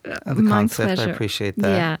 The my concept, pleasure. I appreciate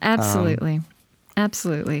that. Yeah, absolutely.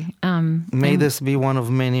 Absolutely. May this be one of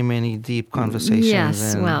many, many deep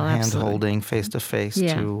conversations and hand-holding face-to-face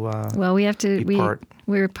well, we have to, be part.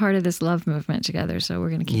 we're part of this love movement together, so we're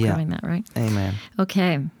going to keep doing that, right? Amen.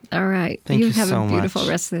 Okay. All right. Thank you have so a beautiful much.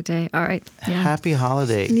 rest of the day. All right. Yeah. Happy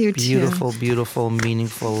holiday. You too. Beautiful, beautiful,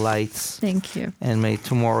 meaningful lights. Thank you. And may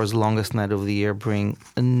tomorrow's longest night of the year bring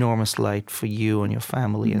enormous light for you and your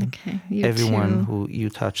family and You everyone too. who you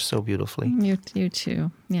touch so beautifully. You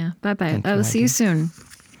too. Yeah. Bye-bye. Thank you, I'll see you Maggie. soon.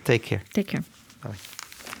 Take care. Take care. Bye.